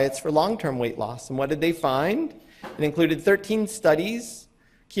low-fat diets for long-term weight loss. And what did they find? It included 13 studies.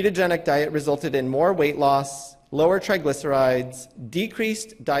 Ketogenic diet resulted in more weight loss, lower triglycerides,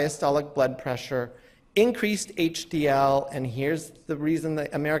 decreased diastolic blood pressure, increased HDL, and here's the reason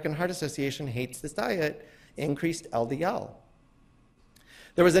the American Heart Association hates this diet, increased LDL.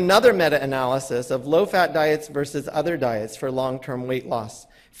 There was another meta-analysis of low-fat diets versus other diets for long-term weight loss.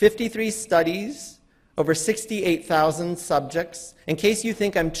 53 studies, over 68,000 subjects. In case you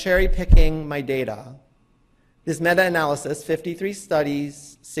think I'm cherry-picking my data, This meta-analysis, 53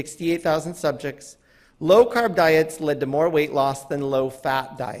 studies, 68,000 subjects, low-carb diets led to more weight loss than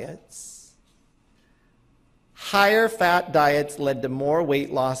low-fat diets. Higher fat diets led to more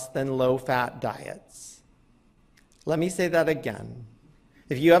weight loss than low-fat diets. Let me say that again.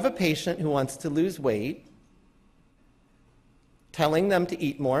 If you have a patient who wants to lose weight, telling them to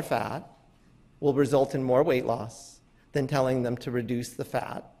eat more fat will result in more weight loss than telling them to reduce the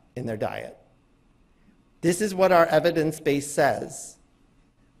fat in their diet. This is what our evidence base says.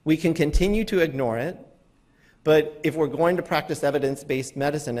 We can continue to ignore it, but if we're going to practice evidence-based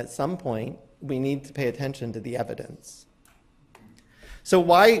medicine at some point, we need to pay attention to the evidence. So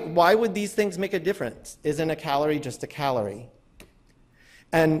why would these things make a difference? Isn't a calorie just a calorie?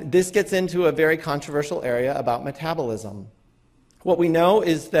 And this gets into a very controversial area about metabolism. What we know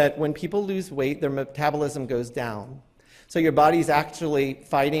is that when people lose weight, their metabolism goes down. So your body's actually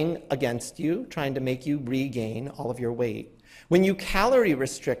fighting against you, trying to make you regain all of your weight. When you calorie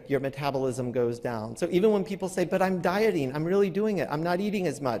restrict, your metabolism goes down. So even when people say, but I'm dieting, I'm really doing it, I'm not eating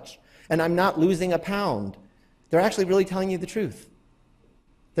as much, and I'm not losing a pound, they're actually really telling you the truth.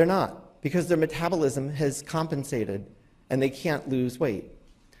 They're not, because their metabolism has compensated, and they can't lose weight.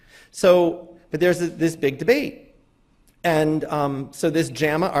 So, but there's this big debate. And so this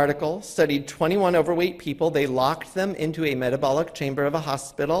JAMA article studied 21 overweight people. They locked them into a metabolic chamber of a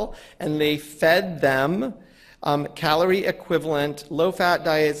hospital, and they fed them calorie equivalent, low-fat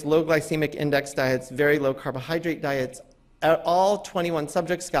diets, low glycemic index diets, very low carbohydrate diets. All 21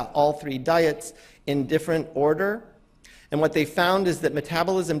 subjects got all 3 diets in different order. And what they found is that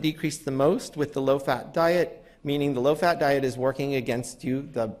metabolism decreased the most with the low-fat diet, meaning the low-fat diet is working against you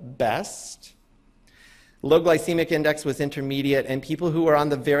the best. Low glycemic index was intermediate, and people who were on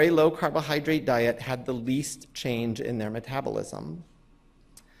the very low carbohydrate diet had the least change in their metabolism.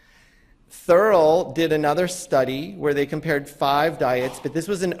 Thurl did another study where they compared 5 diets, but this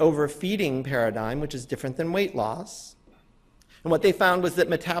was an overfeeding paradigm, which is different than weight loss. And what they found was that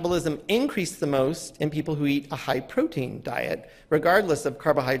metabolism increased the most in people who eat a high-protein diet, regardless of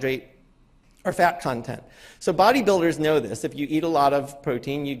carbohydrate or fat content. So bodybuilders know this. If you eat a lot of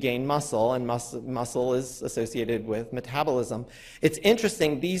protein, you gain muscle, and muscle is associated with metabolism. It's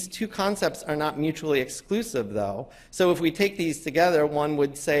interesting, these two concepts are not mutually exclusive, though. So if we take these together, one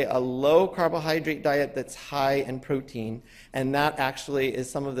would say a low carbohydrate diet that's high in protein, and that actually is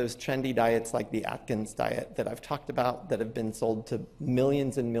some of those trendy diets like the Atkins diet that I've talked about that have been sold to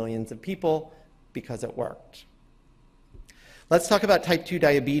millions and millions of people because it worked. Let's talk about type 2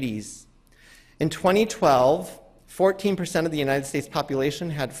 diabetes. In 2012, 14% of the United States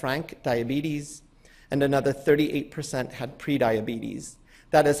population had frank diabetes, and another 38% had prediabetes.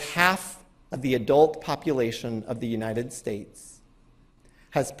 That is half of the adult population of the United States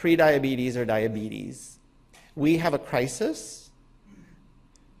has prediabetes or diabetes. We have a crisis,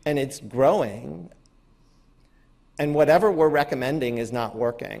 and it's growing, and whatever we're recommending is not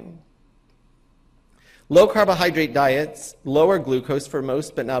working. Low carbohydrate diets lower glucose for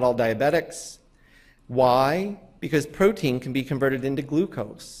most but not all diabetics. Why? Because protein can be converted into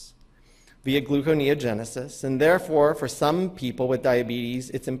glucose via gluconeogenesis, and therefore, for some people with diabetes,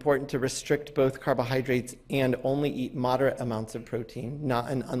 it's important to restrict both carbohydrates and only eat moderate amounts of protein, not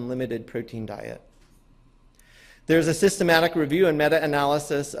an unlimited protein diet. There's a systematic review and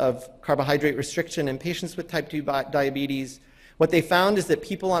meta-analysis of carbohydrate restriction in patients with type 2 diabetes. What they found is that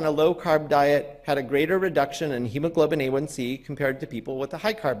people on a low-carb diet had a greater reduction in hemoglobin A1C compared to people with a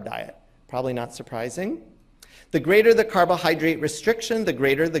high-carb diet. Probably not surprising. The greater the carbohydrate restriction, the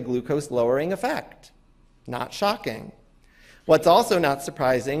greater the glucose lowering effect. Not shocking. What's also not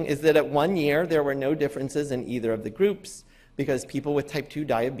surprising is that at 1 year, there were no differences in either of the groups because people with type 2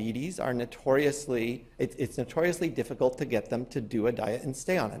 diabetes are notoriously, it's notoriously difficult to get them to do a diet and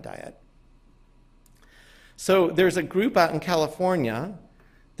stay on a diet. So there's a group out in California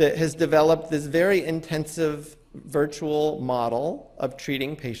that has developed this very intensive virtual model of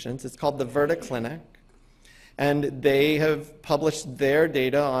treating patients. It's called the VertiClinic, and they have published their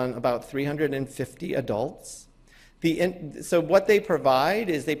data on about 350 adults. So what they provide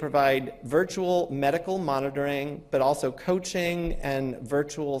is they provide virtual medical monitoring, but also coaching and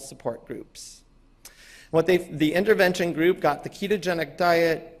virtual support groups. The intervention group got the ketogenic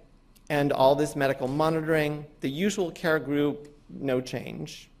diet and all this medical monitoring. The usual care group, no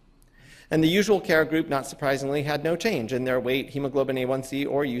change. And the usual care group, not surprisingly, had no change in their weight, hemoglobin A1C,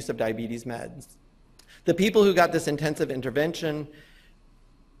 or use of diabetes meds. The people who got this intensive intervention,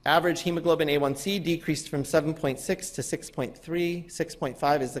 average hemoglobin A1C decreased from 7.6 to 6.3.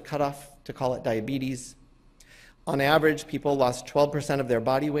 6.5 is the cutoff to call it diabetes. On average, people lost 12% of their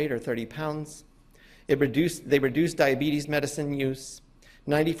body weight, or 30 pounds. They reduced diabetes medicine use.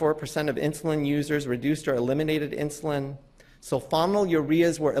 94% of insulin users reduced or eliminated insulin.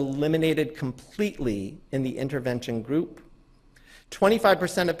 Sulfonylureas were eliminated completely in the intervention group.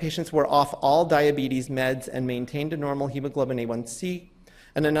 25% of patients were off all diabetes meds and maintained a normal hemoglobin A1C,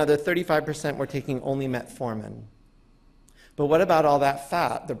 and another 35% were taking only metformin. But what about all that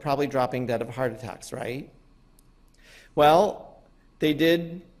fat? They're probably dropping dead of heart attacks, right? Well, they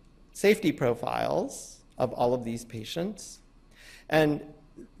did safety profiles of all of these patients, and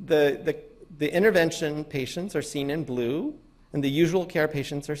the intervention patients are seen in blue, and the usual care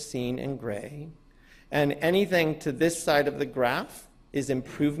patients are seen in gray. And anything to this side of the graph is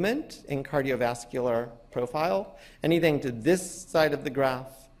improvement in cardiovascular profile. Anything to this side of the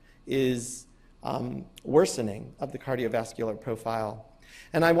graph is worsening of the cardiovascular profile.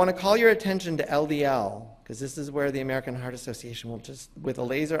 And I want to call your attention to LDL, because this is where the American Heart Association will just, with a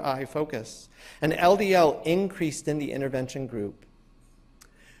laser eye, focus. And LDL increased in the intervention group,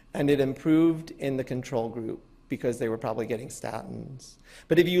 and it improved in the control group, because they were probably getting statins.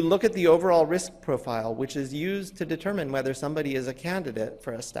 But if you look at the overall risk profile, which is used to determine whether somebody is a candidate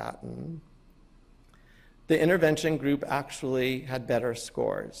for a statin, the intervention group actually had better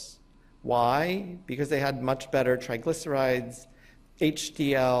scores. Why? Because they had much better triglycerides,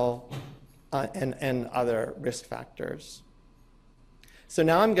 HDL, and other risk factors. So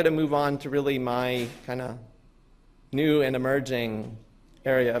now I'm going to move on to really my kind of new and emerging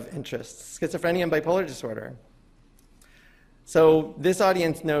area of interest, schizophrenia and bipolar disorder. So this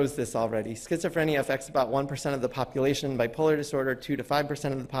audience knows this already. Schizophrenia affects about 1% of the population, bipolar disorder 2 to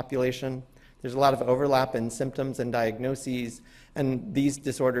 5% of the population. There's a lot of overlap in symptoms and diagnoses, and these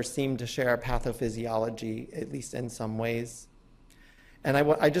disorders seem to share pathophysiology, at least in some ways. And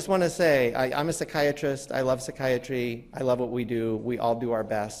I just want to say, I'm a psychiatrist, I love psychiatry, I love what we do, we all do our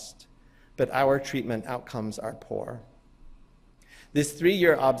best, but our treatment outcomes are poor. This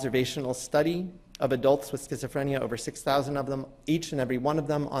 3-year observational study of adults with schizophrenia, over 6,000 of them, each and every one of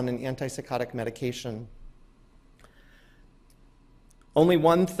them on an antipsychotic medication. Only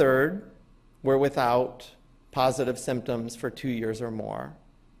 1/3 were without positive symptoms for 2 years or more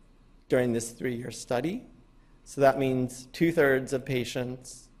during this 3-year study. So that means 2/3 of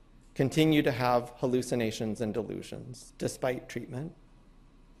patients continue to have hallucinations and delusions despite treatment.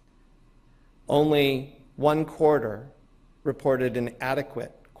 Only 1/4 reported an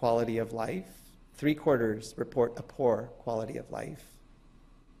adequate quality of life. 3/4 report a poor quality of life.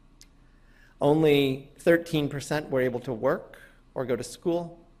 Only 13% were able to work or go to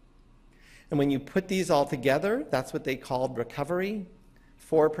school. And when you put these all together, that's what they called recovery.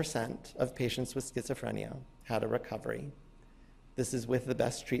 4% of patients with schizophrenia had a recovery. This is with the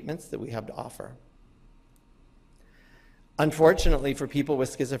best treatments that we have to offer. Unfortunately, for people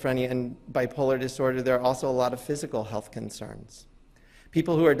with schizophrenia and bipolar disorder, there are also a lot of physical health concerns.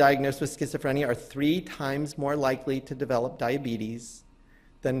 People who are diagnosed with schizophrenia are 3 times more likely to develop diabetes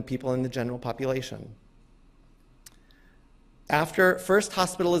than people in the general population. After first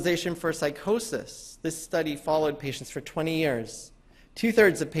hospitalization for psychosis, this study followed patients for 20 years.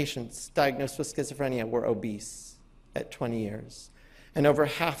 2/3 of patients diagnosed with schizophrenia were obese at 20 years. And over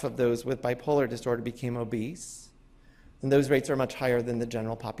half of those with bipolar disorder became obese. And those rates are much higher than the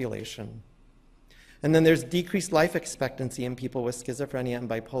general population. And then there's decreased life expectancy in people with schizophrenia and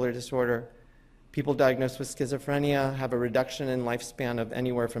bipolar disorder. People diagnosed with schizophrenia have a reduction in lifespan of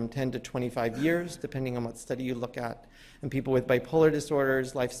anywhere from 10 to 25 years, depending on what study you look at. And people with bipolar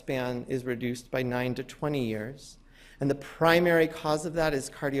disorders, lifespan is reduced by 9 to 20 years. And the primary cause of that is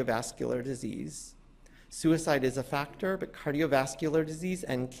cardiovascular disease. Suicide is a factor, but cardiovascular disease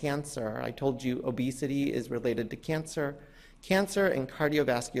and cancer, I told you obesity is related to cancer. Cancer and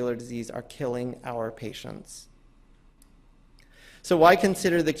cardiovascular disease are killing our patients. So why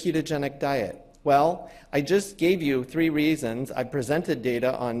consider the ketogenic diet? Well, I just gave you 3 reasons. I presented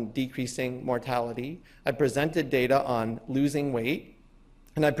data on decreasing mortality. I presented data on losing weight.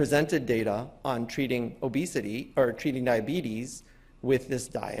 And I presented data on treating obesity or treating diabetes with this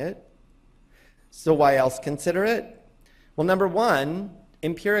diet. So why else consider it? Well, number one,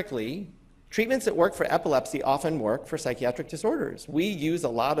 empirically, treatments that work for epilepsy often work for psychiatric disorders. We use a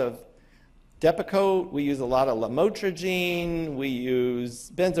lot of Depakote, we use a lot of lamotrigine, we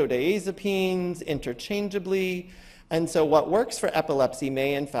use benzodiazepines interchangeably. And so what works for epilepsy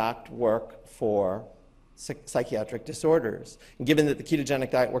may in fact work for psychiatric disorders. And given that the ketogenic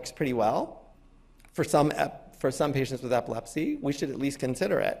diet works pretty well for some patients with epilepsy, we should at least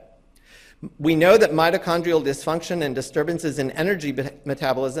consider it. We know that mitochondrial dysfunction and disturbances in energy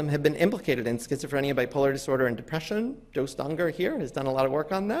metabolism have been implicated in schizophrenia, bipolar disorder, and depression. Joe Stonger here has done a lot of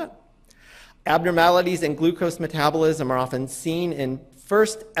work on that. Abnormalities in glucose metabolism are often seen in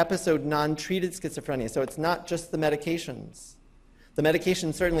first episode non-treated schizophrenia, so it's not just the medications. The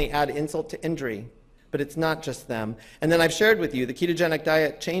medications certainly add insult to injury, but it's not just them. And then I've shared with you the ketogenic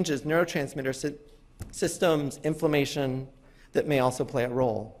diet changes neurotransmitter systems, inflammation, that may also play a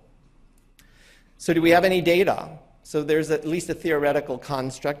role. So do we have any data? So there's at least a theoretical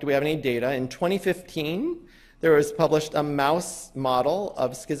construct. Do we have any data? In 2015, there was published a mouse model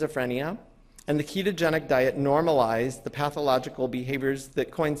of schizophrenia, and the ketogenic diet normalized the pathological behaviors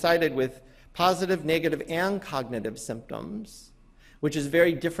that coincided with positive, negative, and cognitive symptoms, which is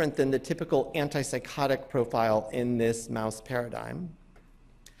very different than the typical antipsychotic profile in this mouse paradigm.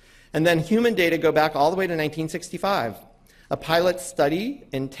 And then human data go back all the way to 1965. A pilot study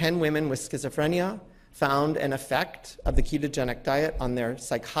in 10 women with schizophrenia found an effect of the ketogenic diet on their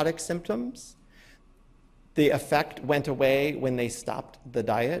psychotic symptoms. The effect went away when they stopped the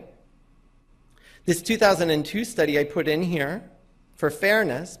diet. This 2002 study I put in here for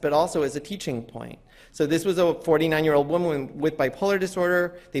fairness, but also as a teaching point. So this was a 49-year-old woman with bipolar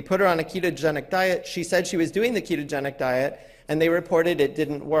disorder. They put her on a ketogenic diet. She said she was doing the ketogenic diet, and they reported it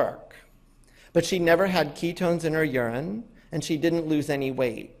didn't work. But she never had ketones in her urine, and she didn't lose any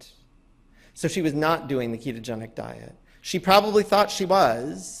weight. So she was not doing the ketogenic diet. She probably thought she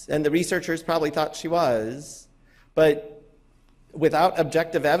was, and the researchers probably thought she was, but without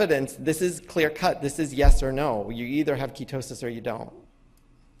objective evidence, this is clear-cut. This is yes or no. You either have ketosis or you don't.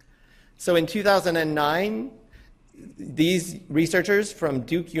 So in 2009, these researchers from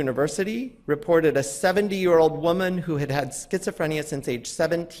Duke University reported a 70-year-old woman who had had schizophrenia since age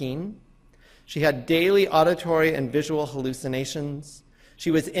 17. She had daily auditory and visual hallucinations.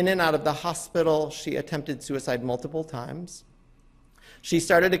 She was in and out of the hospital. She attempted suicide multiple times. She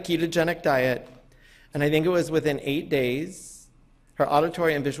started a ketogenic diet, and I think it was within 8 days, her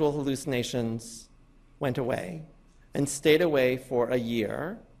auditory and visual hallucinations went away and stayed away for a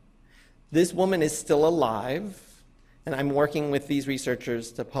year. This woman is still alive, and I'm working with these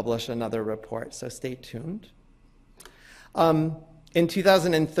researchers to publish another report, so stay tuned. In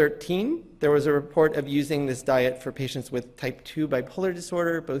 2013, there was a report of using this diet for patients with type 2 bipolar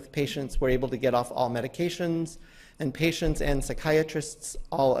disorder. Both patients were able to get off all medications, and patients and psychiatrists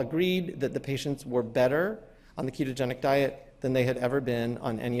all agreed that the patients were better on the ketogenic diet than they had ever been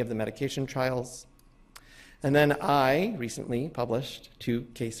on any of the medication trials. And then I recently published 2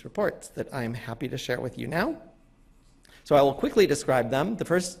 case reports that I'm happy to share with you now. So I will quickly describe them. The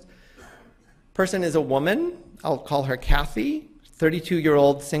first person is a woman. I'll call her Kathy,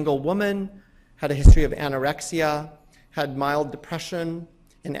 32-year-old single woman, had a history of anorexia, had mild depression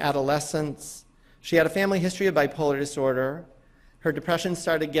in adolescence. She had a family history of bipolar disorder. Her depression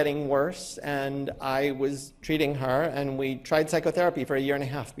started getting worse, and I was treating her, and we tried psychotherapy for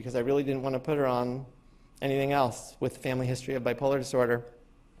 1.5 years because I really didn't want to put her on anything else with family history of bipolar disorder.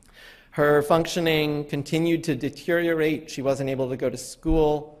 Her functioning continued to deteriorate. She wasn't able to go to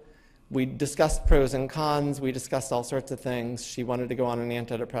school. We discussed pros and cons. We discussed all sorts of things. She wanted to go on an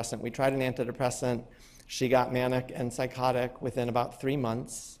antidepressant. We tried an antidepressant. She got manic and psychotic within about 3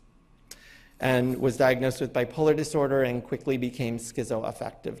 months and was diagnosed with bipolar disorder and quickly became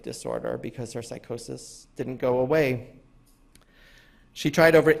schizoaffective disorder because her psychosis didn't go away. She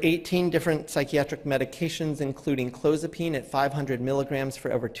tried over 18 different psychiatric medications, including clozapine at 500 milligrams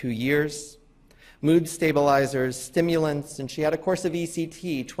for over 2 years, mood stabilizers, stimulants, and she had a course of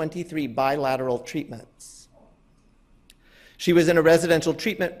ECT, 23 bilateral treatments. She was in a residential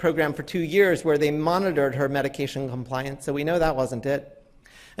treatment program for 2 years where they monitored her medication compliance, so we know that wasn't it.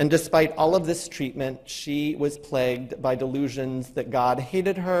 And despite all of this treatment, she was plagued by delusions that God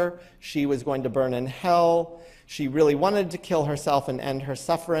hated her, she was going to burn in hell, she really wanted to kill herself and end her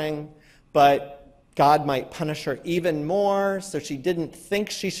suffering, but God might punish her even more, so she didn't think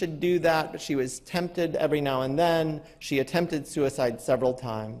she should do that, but she was tempted every now and then. She attempted suicide several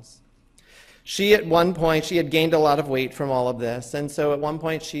times. She, at one point, she had gained a lot of weight from all of this, and so at one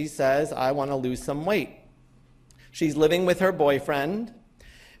point she says, I want to lose some weight. She's living with her boyfriend,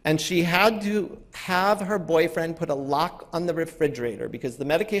 and she had to have her boyfriend put a lock on the refrigerator because the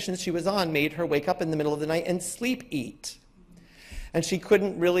medications she was on made her wake up in the middle of the night and sleep eat. And she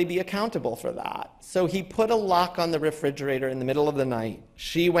couldn't really be accountable for that. So he put a lock on the refrigerator in the middle of the night.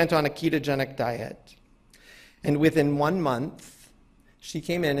 She went on a ketogenic diet. And within 1 month, she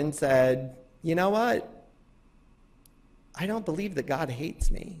came in and said, you know what? I don't believe that God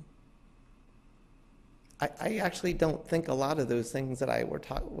hates me. I actually don't think a lot of those things that I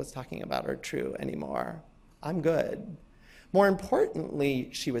was talking about are true anymore. I'm good. More importantly,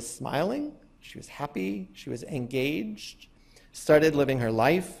 she was smiling, she was happy, she was engaged, started living her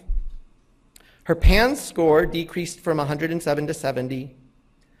life. Her PANSS score decreased from 107 to 70.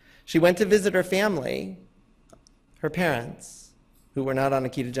 She went to visit her family, her parents, who were not on a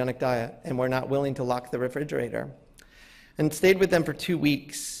ketogenic diet and were not willing to lock the refrigerator, and stayed with them for 2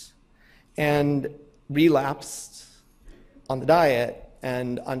 weeks and relapsed on the diet,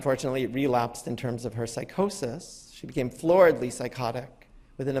 and unfortunately relapsed in terms of her psychosis. She became floridly psychotic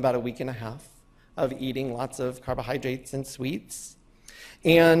within about a week and a half of eating lots of carbohydrates and sweets.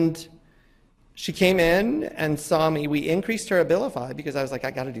 And she came in and saw me. We increased her Abilify because I was like,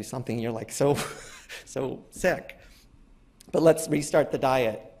 I got to do something. You're like so sick. But let's restart the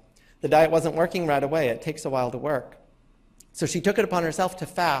diet. The diet wasn't working right away. It takes a while to work. So she took it upon herself to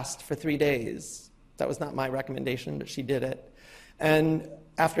fast for 3 days. That was not my recommendation, but she did it. And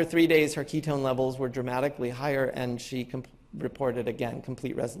after 3 days, her ketone levels were dramatically higher, and she reported, again,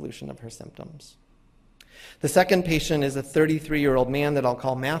 complete resolution of her symptoms. The second patient is a 33-year-old man that I'll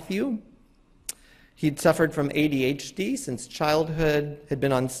call Matthew. He'd suffered from ADHD since childhood, had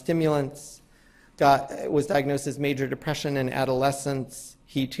been on stimulants, was diagnosed as major depression in adolescence.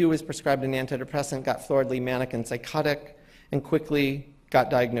 He, too, was prescribed an antidepressant, got floridly manic and psychotic, and quickly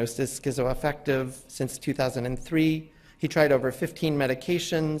got diagnosed as schizoaffective since 2003. He tried over 15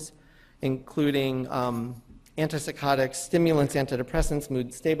 medications, including antipsychotics, stimulants, antidepressants,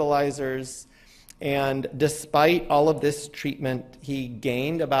 mood stabilizers. And despite all of this treatment, he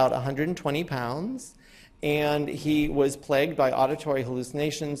gained about 120 pounds, and he was plagued by auditory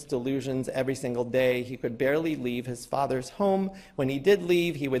hallucinations, delusions every single day. He could barely leave his father's home. When he did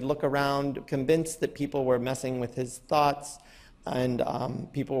leave, he would look around, convinced that people were messing with his thoughts, and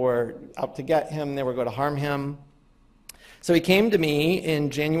people were out to get him. They were going to harm him. So he came to me in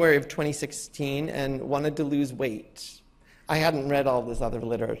January of 2016 and wanted to lose weight. I hadn't read all this other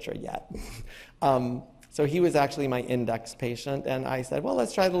literature yet. So he was actually my index patient, and I said, well,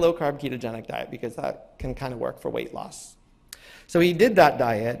 let's try the low-carb ketogenic diet because that can kind of work for weight loss. So he did that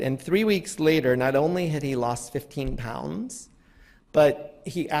diet, and 3 weeks later, not only had he lost 15 pounds, but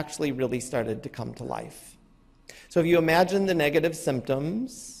he actually really started to come to life. So if you imagine the negative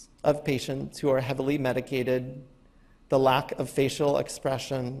symptoms of patients who are heavily medicated, the lack of facial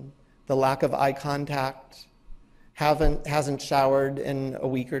expression, the lack of eye contact, hasn't showered in a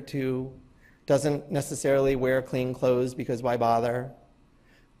week or two, doesn't necessarily wear clean clothes because why bother?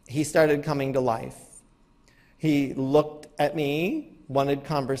 He started coming to life. He looked at me, wanted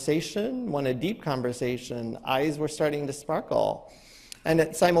conversation, wanted deep conversation. Eyes were starting to sparkle.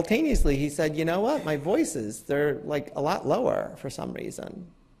 And simultaneously, he said, you know what? My voices, they're like a lot lower for some reason.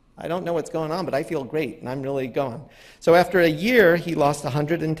 I don't know what's going on, but I feel great, and I'm really going. So after a year, he lost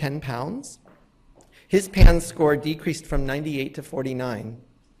 110 pounds. His PANSS score decreased from 98 to 49.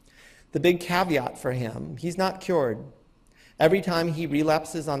 The big caveat for him, he's not cured. Every time he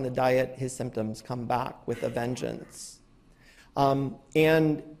relapses on the diet, his symptoms come back with a vengeance.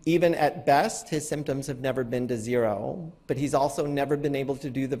 And even at best, his symptoms have never been to zero, but he's also never been able to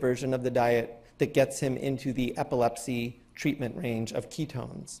do the version of the diet that gets him into the epilepsy treatment range of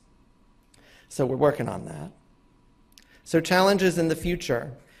ketones. So we're working on that. So challenges in the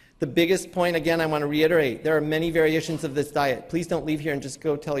future. The biggest point, again, I want to reiterate, there are many variations of this diet. Please don't leave here and just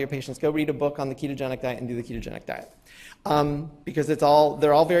go tell your patients, go read a book on the ketogenic diet and do the ketogenic diet. Because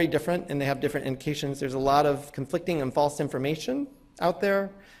they're all very different and they have different indications. There's a lot of conflicting and false information out there.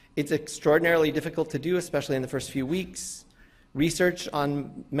 It's extraordinarily difficult to do, especially in the first few weeks. Research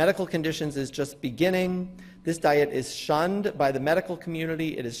on medical conditions is just beginning. This diet is shunned by the medical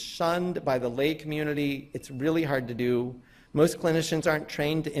community. It is shunned by the lay community. It's really hard to do. Most clinicians aren't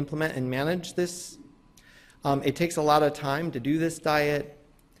trained to implement and manage this. It takes a lot of time to do this diet.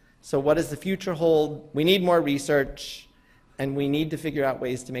 So what does the future hold? We need more research, and we need to figure out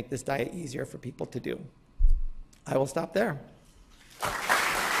ways to make this diet easier for people to do. I will stop there.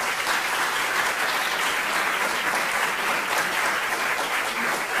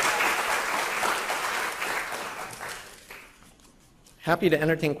 Happy to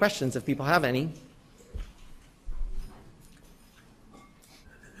entertain questions if people have any.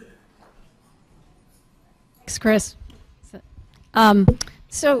 Thanks, Chris.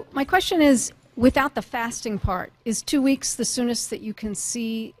 So my question is, without the fasting part, is 2 weeks the soonest that you can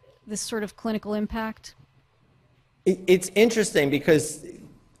see this sort of clinical impact? It's interesting because,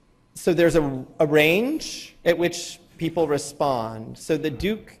 so there's a range at which people respond. So the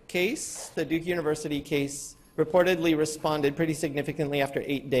Duke case, the Duke University case, reportedly responded pretty significantly after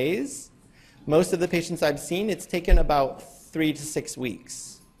 8 days. Most of the patients I've seen, it's taken about 3 to 6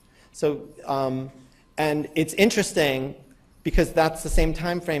 weeks. So, and it's interesting because that's the same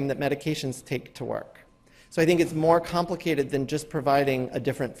time frame that medications take to work. So I think it's more complicated than just providing a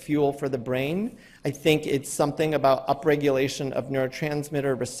different fuel for the brain. I think it's something about upregulation of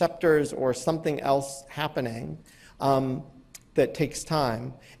neurotransmitter receptors or something else happening that takes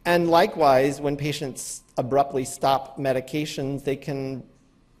time. And likewise, when patients abruptly stop medications, they can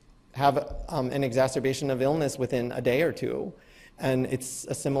have an exacerbation of illness within a day or two. And it's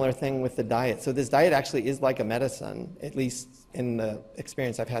a similar thing with the diet. So this diet actually is like a medicine, at least in the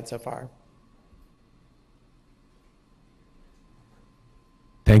experience I've had so far.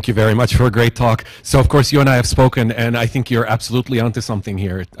 Thank you very much for a great talk. So, of course, you and I have spoken, and I think you're absolutely onto something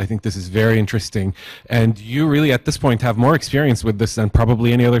here. I think this is very interesting. And you really, at this point, have more experience with this than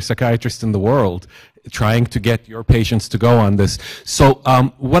probably any other psychiatrist in the world, trying to get your patients to go on this. So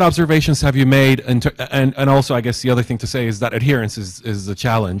what observations have you made? And also, I guess the other thing to say is that adherence is a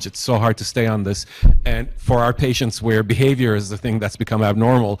challenge. It's so hard to stay on this. And for our patients where behavior is the thing that's become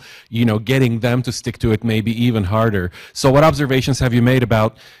abnormal, you know, getting them to stick to it may be even harder. So what observations have you made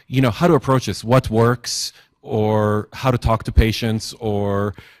about, you know, how to approach this? What works, or how to talk to patients,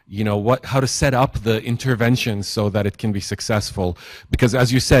 or, you know, how to set up the interventions so that it can be successful? Because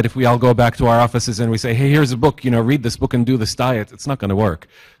as you said, if we all go back to our offices and we say, hey, here's a book, you know, read this book and do this diet, it's not going to work.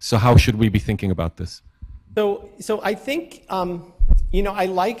 So how should we be thinking about this? So I think, you know, I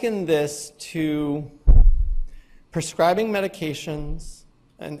liken this to prescribing medications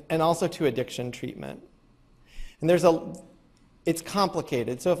and also to addiction treatment. And it's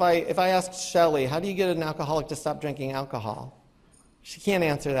complicated. So if I asked Shelley, how do you get an alcoholic to stop drinking alcohol? She can't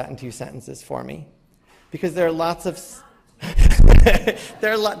answer that in 2 sentences for me, because there are lots of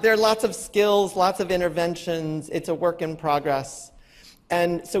there are lots of skills, lots of interventions. It's a work in progress.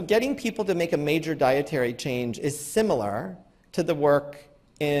 And so getting people to make a major dietary change is similar to the work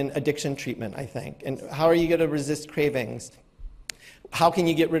in addiction treatment, I think. And how are you going to resist cravings? How can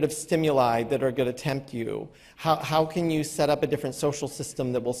you get rid of stimuli that are going to tempt you? How can you set up a different social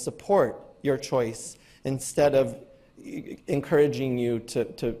system that will support your choice instead of encouraging you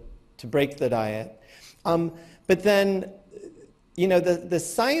to break the diet? But then, you know, the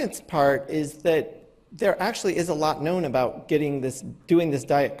science part is that there actually is a lot known about doing this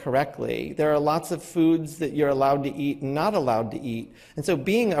diet correctly. There are lots of foods that you're allowed to eat and not allowed to eat. And so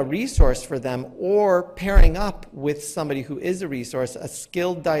being a resource for them, or pairing up with somebody who is a resource, a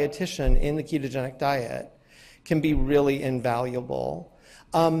skilled dietitian in the ketogenic diet, can be really invaluable.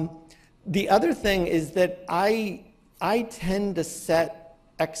 The other thing is that I tend to set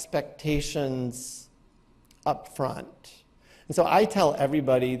expectations up front. And so I tell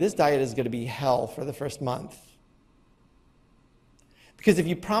everybody, this diet is going to be hell for the first month. Because if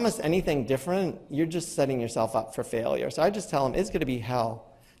you promise anything different, you're just setting yourself up for failure. So I just tell them, it's going to be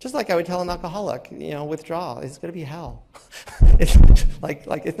hell. Just like I would tell an alcoholic, you know, withdrawal, it's going to be hell. It's like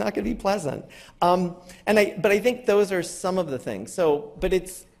it's not going to be pleasant. But I think those are some of the things. So, but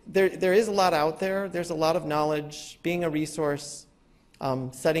there is a lot out there. There's a lot of knowledge, being a resource,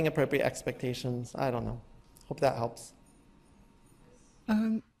 setting appropriate expectations. I don't know. Hope that helps.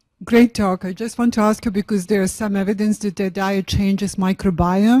 Great talk. I just want to ask you, because there's some evidence that the diet changes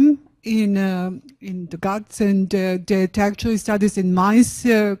microbiome in the guts, and that actually studies in mice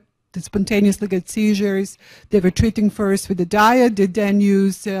that spontaneously get seizures. They were treating first with the diet, they then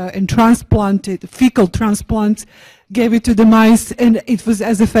used and transplanted, fecal transplants, gave it to the mice, and it was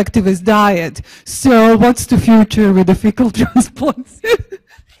as effective as diet. So what's the future with the fecal transplants?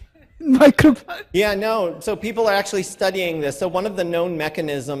 Microbiome. Yeah, no, so people are actually studying this. So one of the known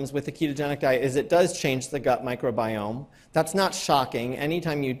mechanisms with the ketogenic diet is it does change the gut microbiome. That's not shocking.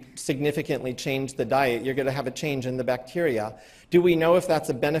 Anytime you significantly change the diet, you're going to have a change in the bacteria. Do we know if that's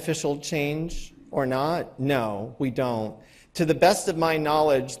a beneficial change or not? No, we don't. To the best of my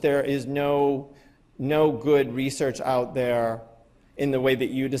knowledge, there is no good research out there in the way that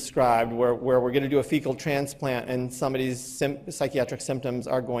you described, where we're going to do a fecal transplant and somebody's psychiatric symptoms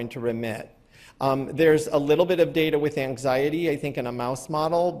are going to remit. There's a little bit of data with anxiety, I think, in a mouse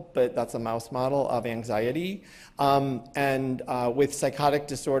model, but that's a mouse model of anxiety. And with psychotic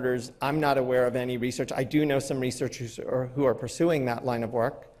disorders, I'm not aware of any research. I do know some researchers who are pursuing that line of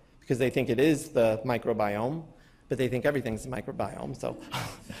work because they think it is the microbiome, but they think everything's the microbiome. So.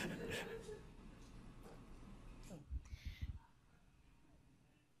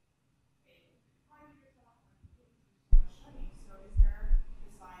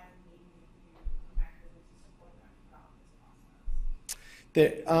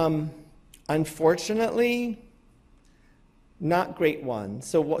 Unfortunately, not great ones.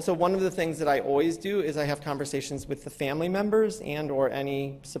 So one of the things that I always do is I have conversations with the family members and or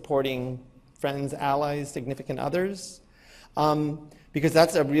any supporting friends, allies, significant others. because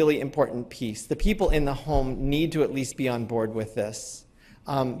that's a really important piece. The people in the home need to at least be on board with this,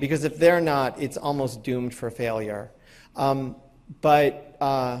 because if they're not, it's almost doomed for failure. But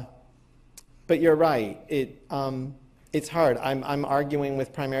you're right. It's hard. I'm arguing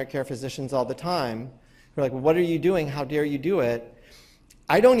with primary care physicians all the time. They're like, what are you doing? How dare you do it?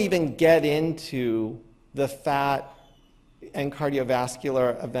 I don't even get into the fat and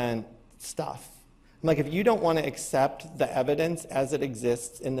cardiovascular event stuff. I'm like, if you don't want to accept the evidence as it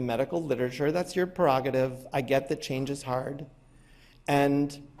exists in the medical literature, that's your prerogative. I get that change is hard.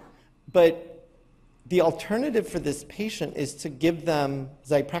 But the alternative for this patient is to give them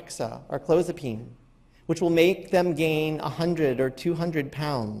Zyprexa or clozapine, which will make them gain 100 or 200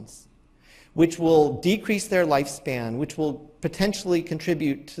 pounds, which will decrease their lifespan, which will potentially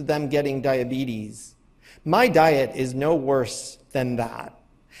contribute to them getting diabetes. My diet is no worse than that.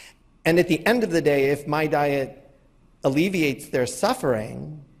 And at the end of the day, if my diet alleviates their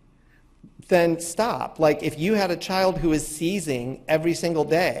suffering, then stop. Like if you had a child who is seizing every single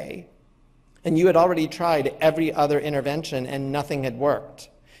day, and you had already tried every other intervention and nothing had worked,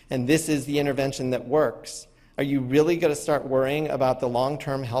 and this is the intervention that works, are you really going to start worrying about the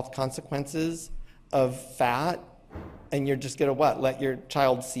long-term health consequences of fat? And you're just going to what? Let your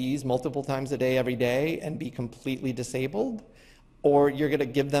child seize multiple times a day every day and be completely disabled? Or you're going to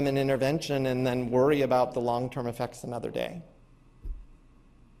give them an intervention and then worry about the long-term effects another day?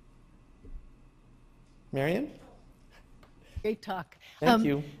 Marion? Great talk. Thank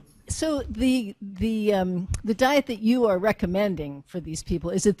you. So the diet that you are recommending for these people,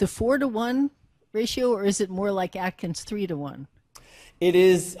 is it the 4-to-1 ratio, or is it more like Atkins 3-to-1? It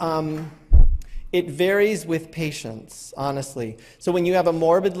is. It varies with patients, honestly. So when you have a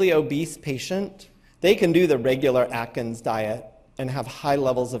morbidly obese patient, they can do the regular Atkins diet and have high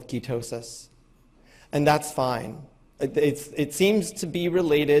levels of ketosis, and that's fine. It seems to be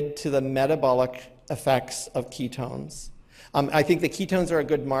related to the metabolic effects of ketones. I think the ketones are a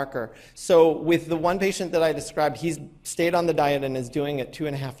good marker. So with the one patient that I described, he's stayed on the diet and is doing it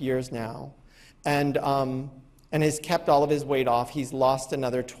 2.5 years now, and has kept all of his weight off. He's lost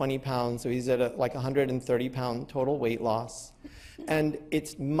another 20 pounds, so he's at like 130-pound total weight loss. And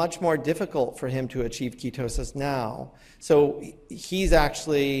it's much more difficult for him to achieve ketosis now. So he's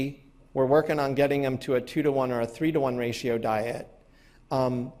actually, we're working on getting him to a 2-to-1 or a 3-to-1 ratio diet,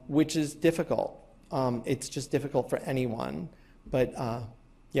 which is difficult. It's just difficult for anyone. But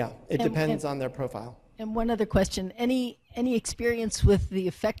yeah, it depends on their profile. And one other question, any experience with the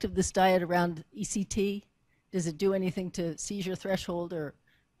effect of this diet around ECT? Does it do anything to seizure threshold or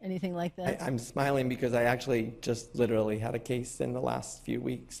anything like that? I'm smiling because I actually just literally had a case in the last few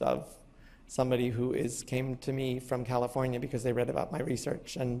weeks of somebody who came to me from California because they read about my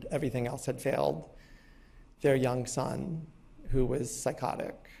research and everything else had failed. Their young son, who was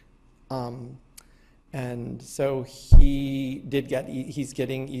psychotic. And so he's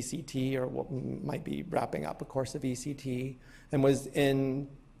getting ECT, or what might be wrapping up a course of ECT, and was in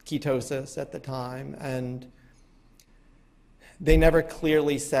ketosis at the time. And they never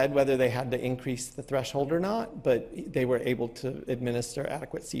clearly said whether they had to increase the threshold or not, but they were able to administer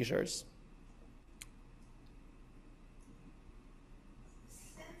adequate seizures.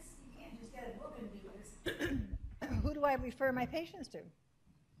 Since you can't just get a book and do this, who do I refer my patients to?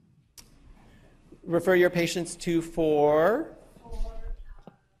 Refer your patients to for?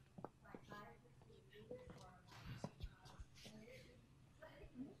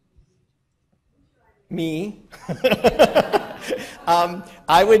 Me.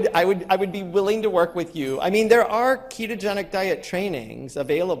 I would be willing to work with you. I mean, there are ketogenic diet trainings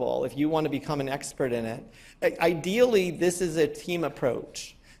available if you want to become an expert in it. Ideally, this is a team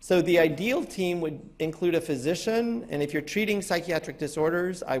approach. So the ideal team would include a physician, and if you're treating psychiatric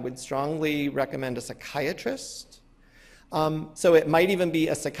disorders, I would strongly recommend a psychiatrist. So it might even be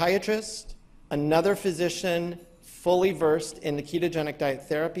a psychiatrist, another physician fully versed in the ketogenic diet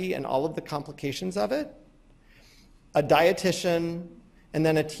therapy and all of the complications of it, a dietitian, and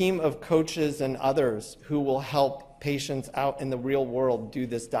then a team of coaches and others who will help patients out in the real world do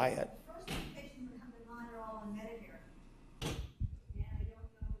this diet.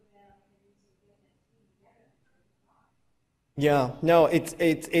 Yeah, no,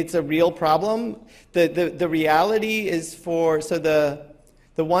 it's a real problem. The reality is so the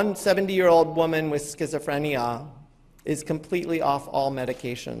one 70-year-old woman with schizophrenia is completely off all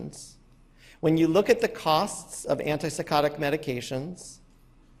medications. When you look at the costs of antipsychotic medications,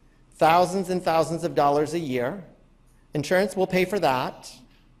 thousands and thousands of dollars a year, insurance will pay for that.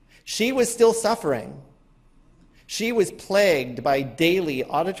 She was still suffering. She was plagued by daily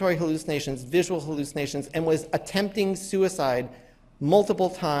auditory hallucinations, visual hallucinations, and was attempting suicide multiple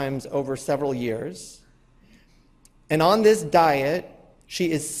times over several years. And on this diet,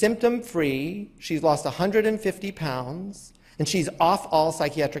 she is symptom-free, she's lost 150 pounds, and she's off all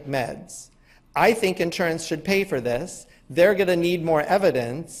psychiatric meds. I think insurance should pay for this. They're going to need more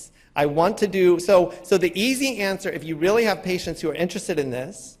evidence. I want to do, so the easy answer, if you really have patients who are interested in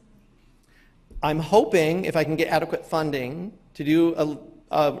this, I'm hoping, if I can get adequate funding, to do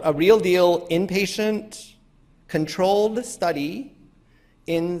a real deal inpatient controlled study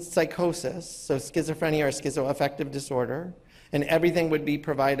in psychosis, so schizophrenia or schizoaffective disorder, and everything would be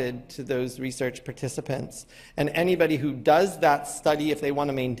provided to those research participants. And anybody who does that study, if they want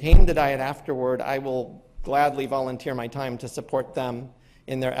to maintain the diet afterward, I will gladly volunteer my time to support them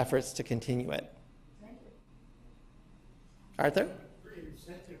in their efforts to continue it. Thank you. Arthur?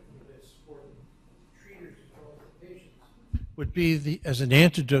 Incentive for this for the treaters as well as the patients would be as an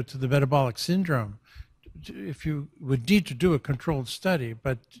antidote to the metabolic syndrome. If you would need to do a controlled study,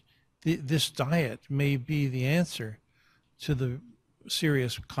 but this diet may be the answer to the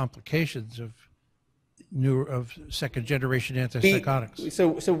serious complications of second-generation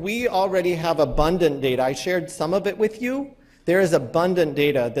antipsychotics. So we already have abundant data. I shared some of it with you. There is abundant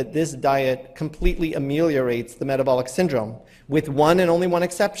data that this diet completely ameliorates the metabolic syndrome, with one and only one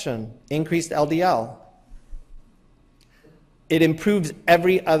exception: increased LDL. It improves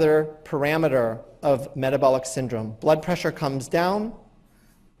every other parameter of metabolic syndrome. Blood pressure comes down,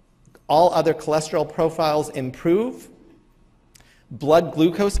 all other cholesterol profiles improve, blood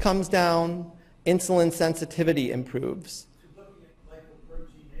glucose comes down, insulin sensitivity improves. So looking at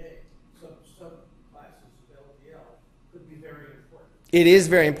lipoprotein A, subclasses of LDL could be very important. It is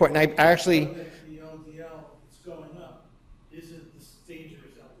very important. I actually... So that the LDL is going up isn't this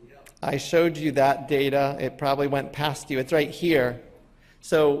dangerous LDL. I showed you that data. It probably went past you. It's right here.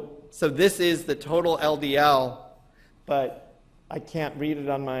 So this is the total LDL, but I can't read it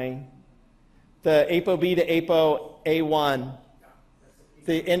on the ApoB to ApoA1.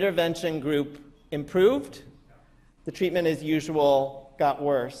 The intervention group improved. The treatment as usual got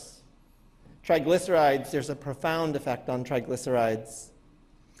worse. Triglycerides, there's a profound effect on triglycerides.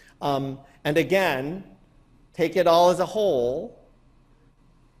 And again, take it all as a whole.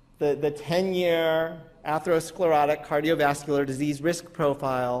 The 10-year atherosclerotic cardiovascular disease risk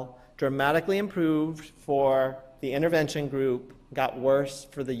profile dramatically improved for the intervention group, got worse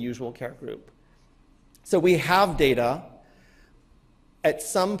for the usual care group. So we have data. At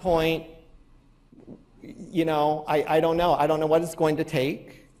some point, you know, I don't know. I don't know what it's going to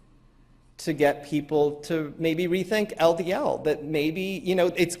take to get people to maybe rethink LDL, that maybe, you know,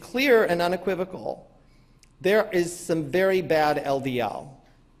 it's clear and unequivocal. There is some very bad LDL.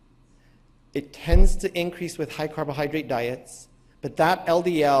 It tends to increase with high carbohydrate diets, but that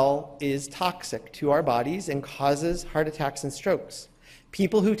LDL is toxic to our bodies and causes heart attacks and strokes.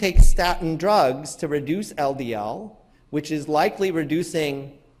 People who take statin drugs to reduce LDL, which is likely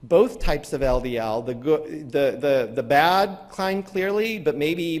reducing both types of LDL, the bad kind clearly, but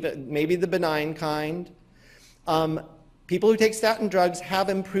maybe the benign kind. People who take statin drugs have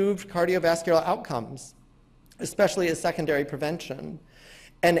improved cardiovascular outcomes, especially as secondary prevention.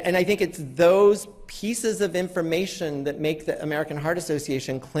 And I think it's those pieces of information that make the American Heart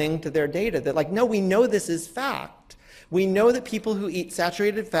Association cling to their data, that like, no, we know this is fact. We know that people who eat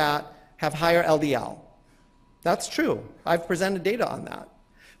saturated fat have higher LDL. That's true. I've presented data on that.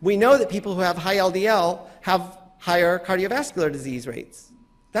 We know that people who have high LDL have higher cardiovascular disease rates.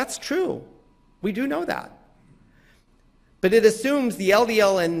 That's true. We do know that. But it assumes the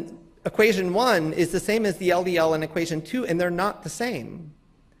LDL in equation 1 is the same as the LDL in equation 2, and they're not the same.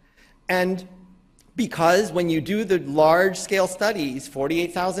 And because when you do the large-scale studies,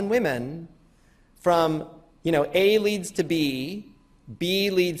 48,000 women, from, you know, A leads to B, B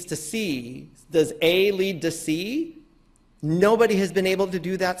leads to C, does A lead to C? Nobody has been able to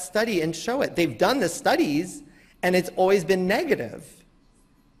do that study and show it. They've done the studies, and it's always been negative.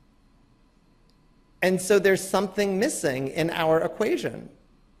 And so there's something missing in our equation.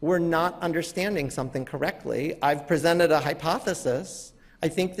 We're not understanding something correctly. I've presented a hypothesis. I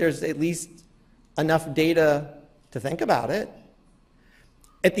think there's at least enough data to think about it.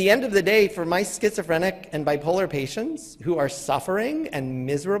 At the end of the day, for my schizophrenic and bipolar patients who are suffering and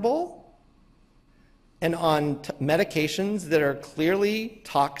miserable and on medications that are clearly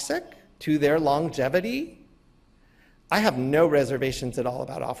toxic to their longevity, I have no reservations at all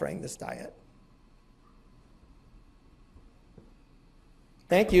about offering this diet.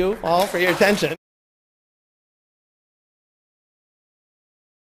 Thank you all for your attention.